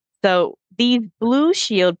 So these Blue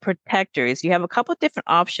Shield protectors, you have a couple of different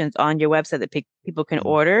options on your website that people can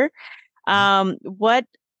order. What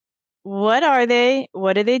are they?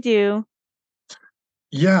 What do they do?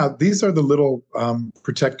 Yeah, these are the little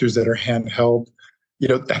protectors that are handheld.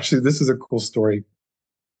 Actually, this is a cool story.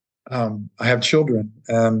 I have children,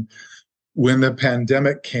 and when the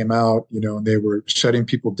pandemic came out, and they were shutting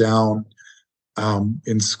people down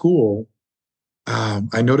in school,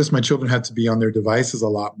 I noticed my children had to be on their devices a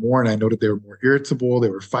lot more, and I noted they were more irritable. They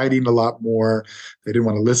were fighting a lot more. They didn't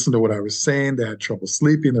want to listen to what I was saying. They had trouble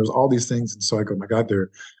sleeping. There was all these things, and so I go, my God, they're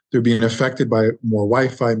being affected by more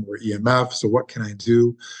Wi-Fi, more EMF. So what can I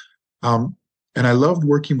do? And I loved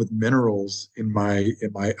working with minerals in my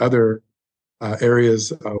other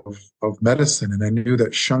areas of medicine, and I knew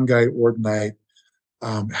that shungite, orgonite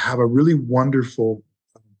have a really wonderful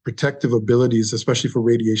protective abilities, especially for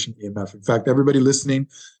radiation EMF. In fact, everybody listening,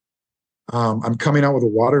 I'm coming out with a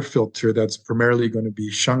water filter that's primarily going to be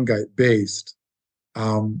shungite based,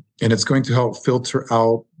 and it's going to help filter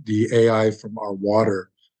out the AI from our water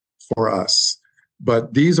for us.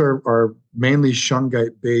 But these are mainly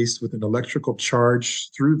shungite based with an electrical charge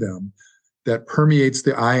through them that permeates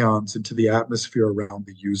the ions into the atmosphere around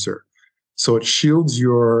the user. So it shields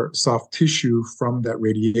your soft tissue from that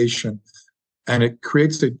radiation, and it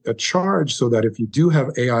creates a charge so that if you do have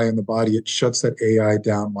AI in the body, it shuts that AI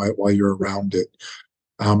down while you're around it.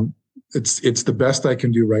 Um, it's the best I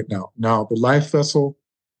can do right now. Now, the Life Vessel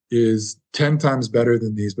is 10 times better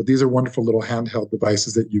than these, but these are wonderful little handheld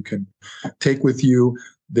devices that you can take with you.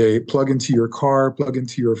 They plug into your car, plug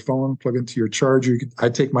into your phone, plug into your charger. I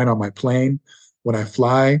take mine on my plane when I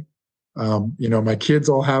fly. My kids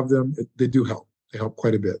all have them. They do help. They help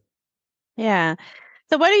quite a bit. Yeah.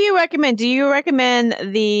 So what do you recommend? Do you recommend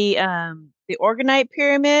the Orgonite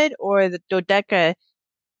pyramid or the dodecahedron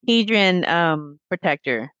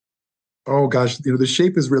protector? Oh gosh, the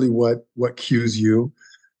shape is really what cues you.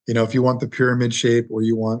 If you want the pyramid shape or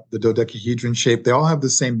you want the dodecahedron shape, they all have the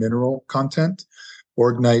same mineral content,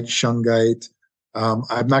 orgonite, shungite.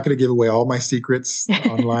 I'm not going to give away all my secrets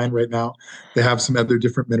online right now. They have some other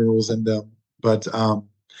different minerals in them, but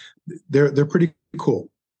they're pretty cool.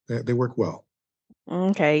 They work well.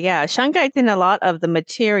 Okay, yeah. Shungite's in a lot of the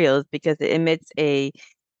materials because it emits a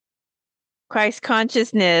Christ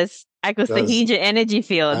consciousness Does icosahedron energy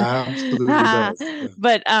field. absolutely does. Yeah,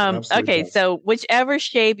 But it absolutely okay, does. so whichever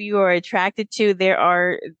shape you are attracted to, there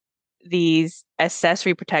are these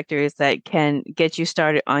accessory protectors that can get you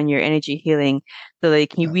started on your energy healing so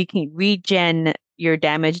that Yeah. we can regen your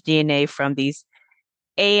damaged DNA from these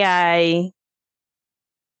AI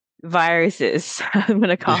viruses. I'm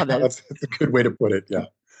gonna call Yeah, them. that's a good way to put it. Yeah.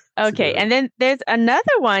 Okay, and then there's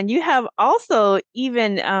another one. You have also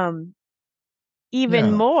even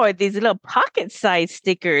Yeah. more these little pocket size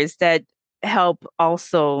stickers that help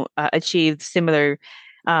also achieve similar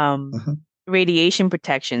um, Uh-huh. radiation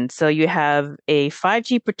protection. So you have a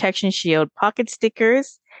 5G protection shield, pocket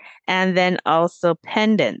stickers, and then also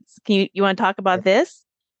pendants. You want to talk about this?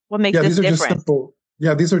 What makes Yeah, this these are just different? simple.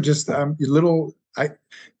 Yeah, these are just little.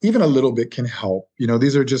 Even a little bit can help.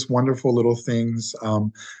 These are just wonderful little things.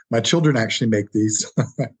 My children actually make these, Do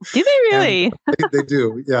they and really? they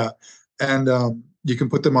do. Yeah, and you can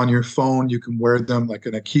put them on your phone. You can wear them like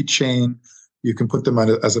in a keychain. You can put them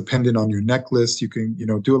as a pendant on your necklace. You can,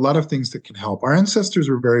 do a lot of things that can help. Our ancestors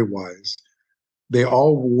were very wise. They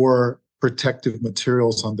all wore protective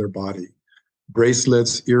materials on their body,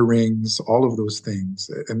 bracelets, earrings, all of those things.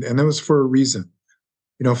 And it was for a reason.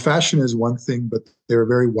 Fashion is one thing, but they were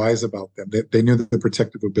very wise about them. They knew the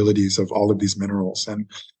protective abilities of all of these minerals. And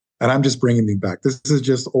I'm just bringing them back. This is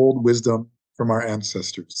just old wisdom from our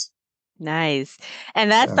ancestors. Nice.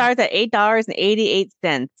 And that Yeah. starts at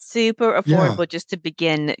 $8.88. Super Yeah. affordable just to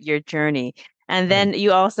begin your journey. And Right. then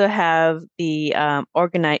you also have the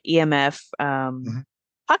Orgonite EMF Mhm.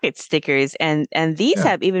 pocket stickers, and these Yeah.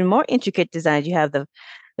 have even more intricate designs. You have the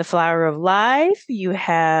flower of life. You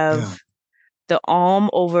have Yeah. the Om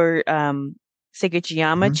over sacred Mhm.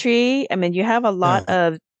 geometry. I mean, you have a lot Yeah.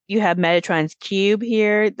 of you have Metatron's cube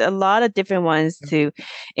here. A lot of different ones to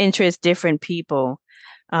interest different people.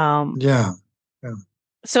 Um, Yeah. Yeah.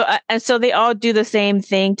 so they all do the same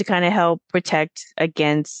thing to kind of help protect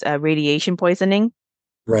against radiation poisoning.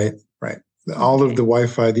 Right. Right. All of Okay. the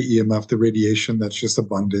Wi-Fi, the EMF, the radiation that's just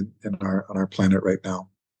abundant on our planet right now.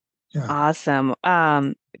 Yeah. Awesome.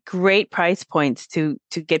 Great price points to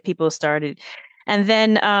get people started. And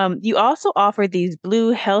then you also offer these blue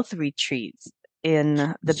health retreats in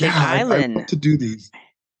the Big Yeah. I Island. love to do these.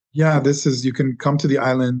 Yeah, you can come to the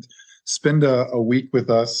island, spend a week with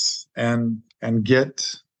us and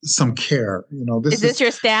get some care. Is this your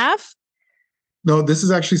staff? No, this is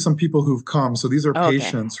actually some people who've come. So these are Oh, okay.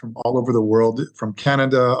 patients from all over the world, from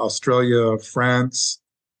Canada, Australia, France,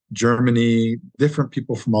 Germany, different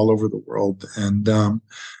people from all over the world. And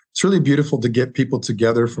it's really beautiful to get people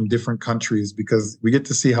together from different countries because we get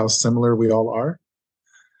to see how similar we all are.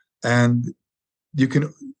 And you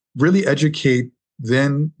can really educate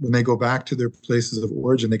then when they go back to their places of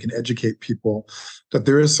origin, they can educate people that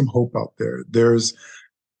there is some hope out there. There's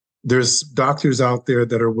doctors out there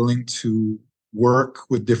that are willing to work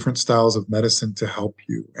with different styles of medicine to help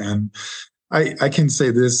you. And I can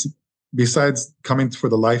say this, besides coming for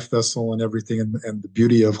the Life Vessel and everything and the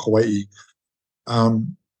beauty of Hawaii,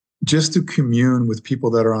 um, just to commune with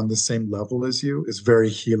people that are on the same level as you is very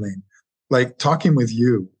healing. Like talking with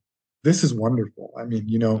you, this is wonderful. I mean,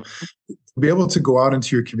 to be able to go out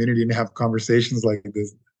into your community and have conversations like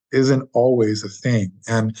this isn't always a thing,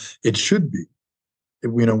 and it should be.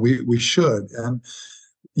 We should. And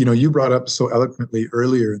you brought up so eloquently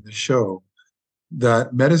earlier in the show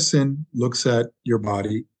that medicine looks at your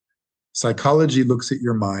body, psychology looks at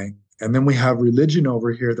your mind, and then we have religion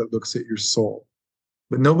over here that looks at your soul.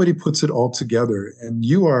 But nobody puts it all together, and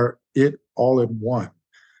you are it all in one.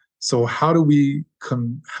 So how do we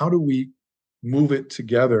move it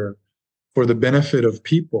together for the benefit of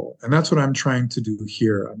people? And that's what I'm trying to do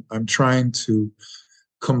here. I'm trying to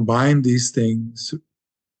combine these things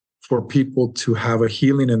for people to have a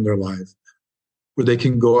healing in their life, where they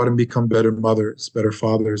can go out and become better mothers, better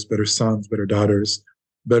fathers, better sons, better daughters,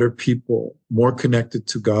 better people, more connected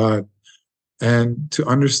to God, and to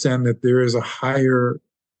understand that there is a higher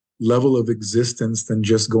level of existence than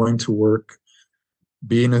just going to work,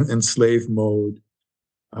 being in slave mode.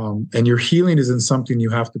 And your healing isn't something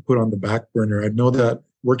you have to put on the back burner. I know that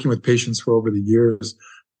working with patients for over the years,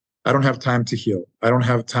 I don't have time to heal. I don't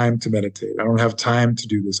have time to meditate. I don't have time to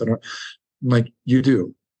do this. I'm like, you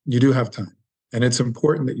do have time. And it's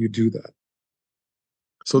important that you do that.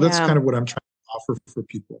 So that's kind of what I'm trying to offer for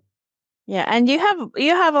people. Yeah, and you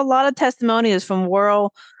have a lot of testimonials from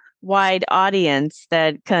worldwide audience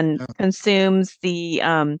that consumes the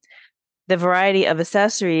variety of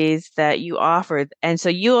accessories that you offer, and so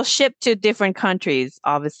you'll ship to different countries,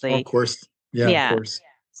 obviously. Oh, of course, yeah, of course.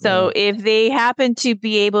 So if they happen to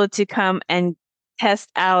be able to come and test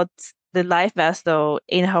out the Life Vessel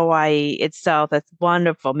in Hawaii itself, that's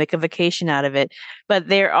wonderful. Make a vacation out of it. But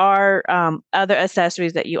there are other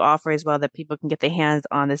accessories that you offer as well that people can get their hands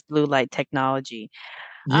on, this blue light technology.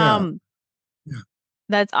 Yeah.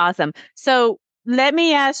 That's awesome. So let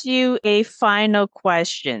me ask you a final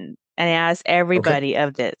question, and I ask everybody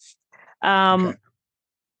of this. As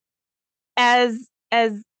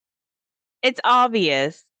it's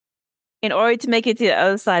obvious, in order to make it to the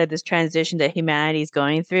other side of this transition that humanity is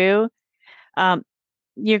going through,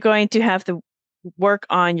 you're going to have to work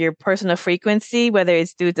on your personal frequency, whether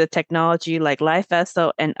it's through the technology like Life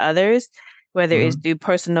Vessel and others, whether it's through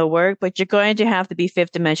personal work, but you're going to have to be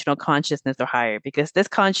fifth dimensional consciousness or higher, because this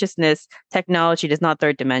consciousness technology is not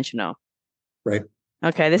third dimensional. Right.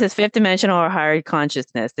 Okay, this is fifth dimensional or higher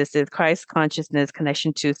consciousness. This is Christ consciousness,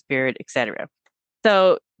 connection to spirit, etc.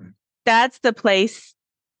 So that's the place,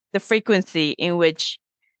 the frequency in which,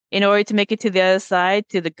 in order to make it to the other side,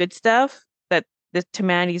 to the good stuff that this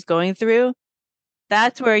humanity is going through,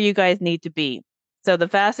 that's where you guys need to be. So the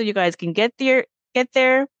faster you guys can get there,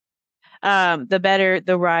 the better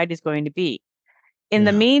the ride is going to be. In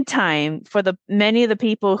the meantime, for the many of the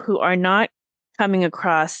people who are not coming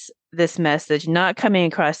across this message, not coming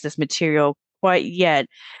across this material quite yet,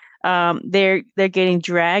 they're getting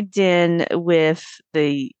dragged in with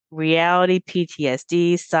the reality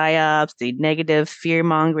PTSD, psyops, the negative fear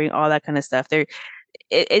mongering, all that kind of stuff.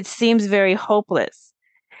 It seems very hopeless.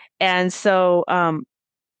 And so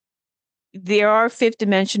there are fifth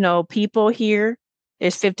dimensional people here.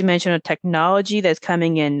 There's fifth dimensional technology that's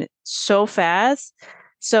coming in so fast.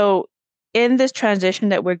 So in this transition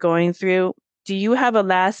that we're going through, do you have a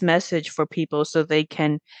last message for people so they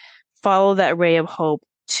can follow that ray of hope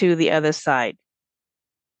to the other side?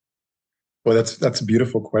 Well, that's a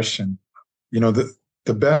beautiful question. The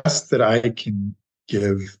best that I can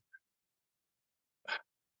give,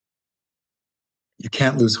 you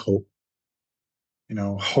can't lose hope.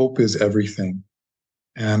 Hope is everything.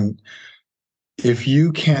 And if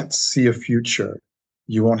you can't see a future,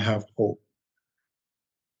 you won't have hope.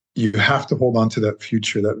 You have to hold on to that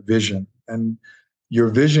future, that vision. And your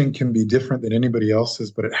vision can be different than anybody else's,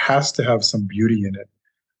 but it has to have some beauty in it.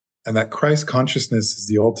 And that Christ consciousness is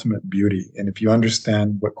the ultimate beauty. And if you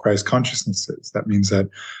understand what Christ consciousness is, that means that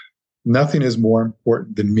nothing is more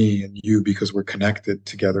important than me and you, because we're connected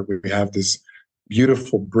together. We have this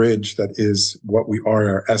beautiful bridge that is what we are,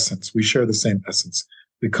 our essence. We share the same essence.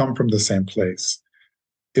 We come from the same place.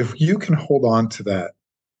 If you can hold on to that,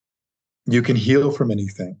 you can heal from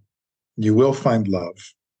anything. You will find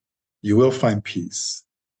love. You will find peace.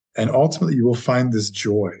 And ultimately, you will find this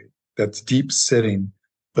joy that's deep sitting.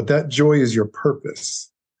 But that joy is your purpose.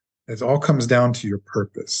 It all comes down to your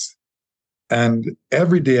purpose. And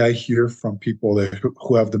every day I hear from people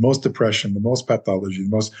who have the most depression, the most pathology,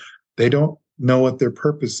 they don't know what their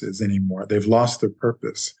purpose is anymore. They've lost their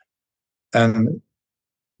purpose. And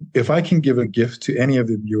if I can give a gift to any of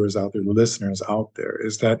the viewers out there, the listeners out there,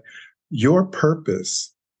 is that your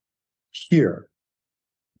purpose here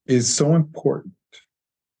is so important.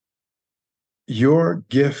 Your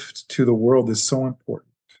gift to the world is so important.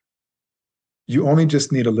 You only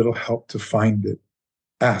just need a little help to find it.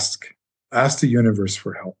 Ask the universe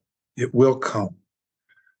for help. It will come.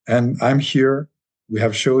 And I'm here. We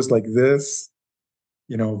have shows like this.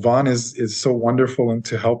 Vaughn is so wonderful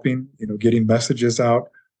into helping, getting messages out.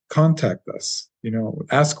 Contact us,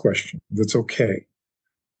 ask questions. It's okay.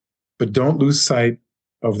 But don't lose sight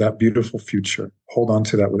of that beautiful future. Hold on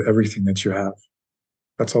to that with everything that you have.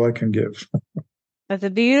 That's all I can give. That's a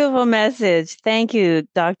beautiful message. Thank you,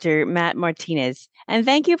 Dr. Matt Martinez. And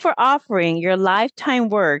thank you for offering your lifetime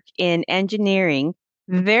work in engineering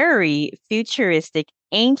very futuristic,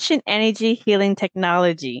 ancient energy healing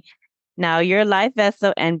technology. Now, your life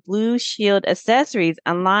vessel and Blue Shield accessories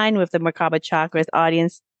align with the Merkaba Chakras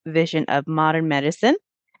audience vision of modern medicine.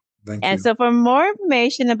 Thank And you. so, for more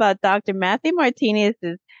information about Dr. Matthew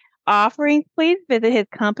Martinez's offerings, please visit his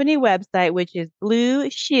company website, which is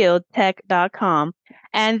blueshieldtech.com.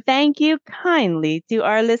 And thank you kindly to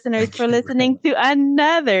our listeners Thank for you. listening to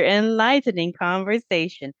another enlightening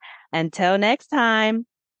conversation. Until next time,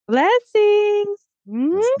 blessings.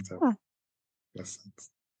 Blessings. Mwah. Blessings.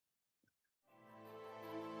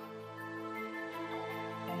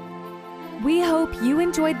 We hope you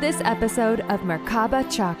enjoyed this episode of Merkaba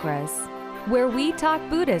Chakras, where we talk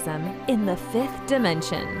Buddhism in the fifth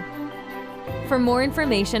dimension. For more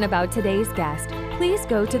information about today's guest, please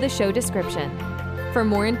go to the show description. For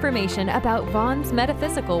more information about Vaughn's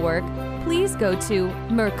metaphysical work, please go to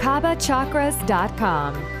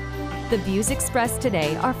merkabachakras.com. The views expressed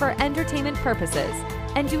today are for entertainment purposes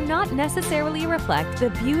and do not necessarily reflect the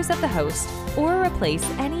views of the host or replace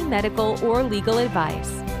any medical or legal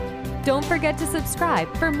advice. Don't forget to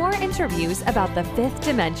subscribe for more interviews about the fifth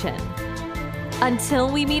dimension. Until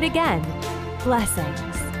we meet again,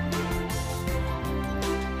 blessings.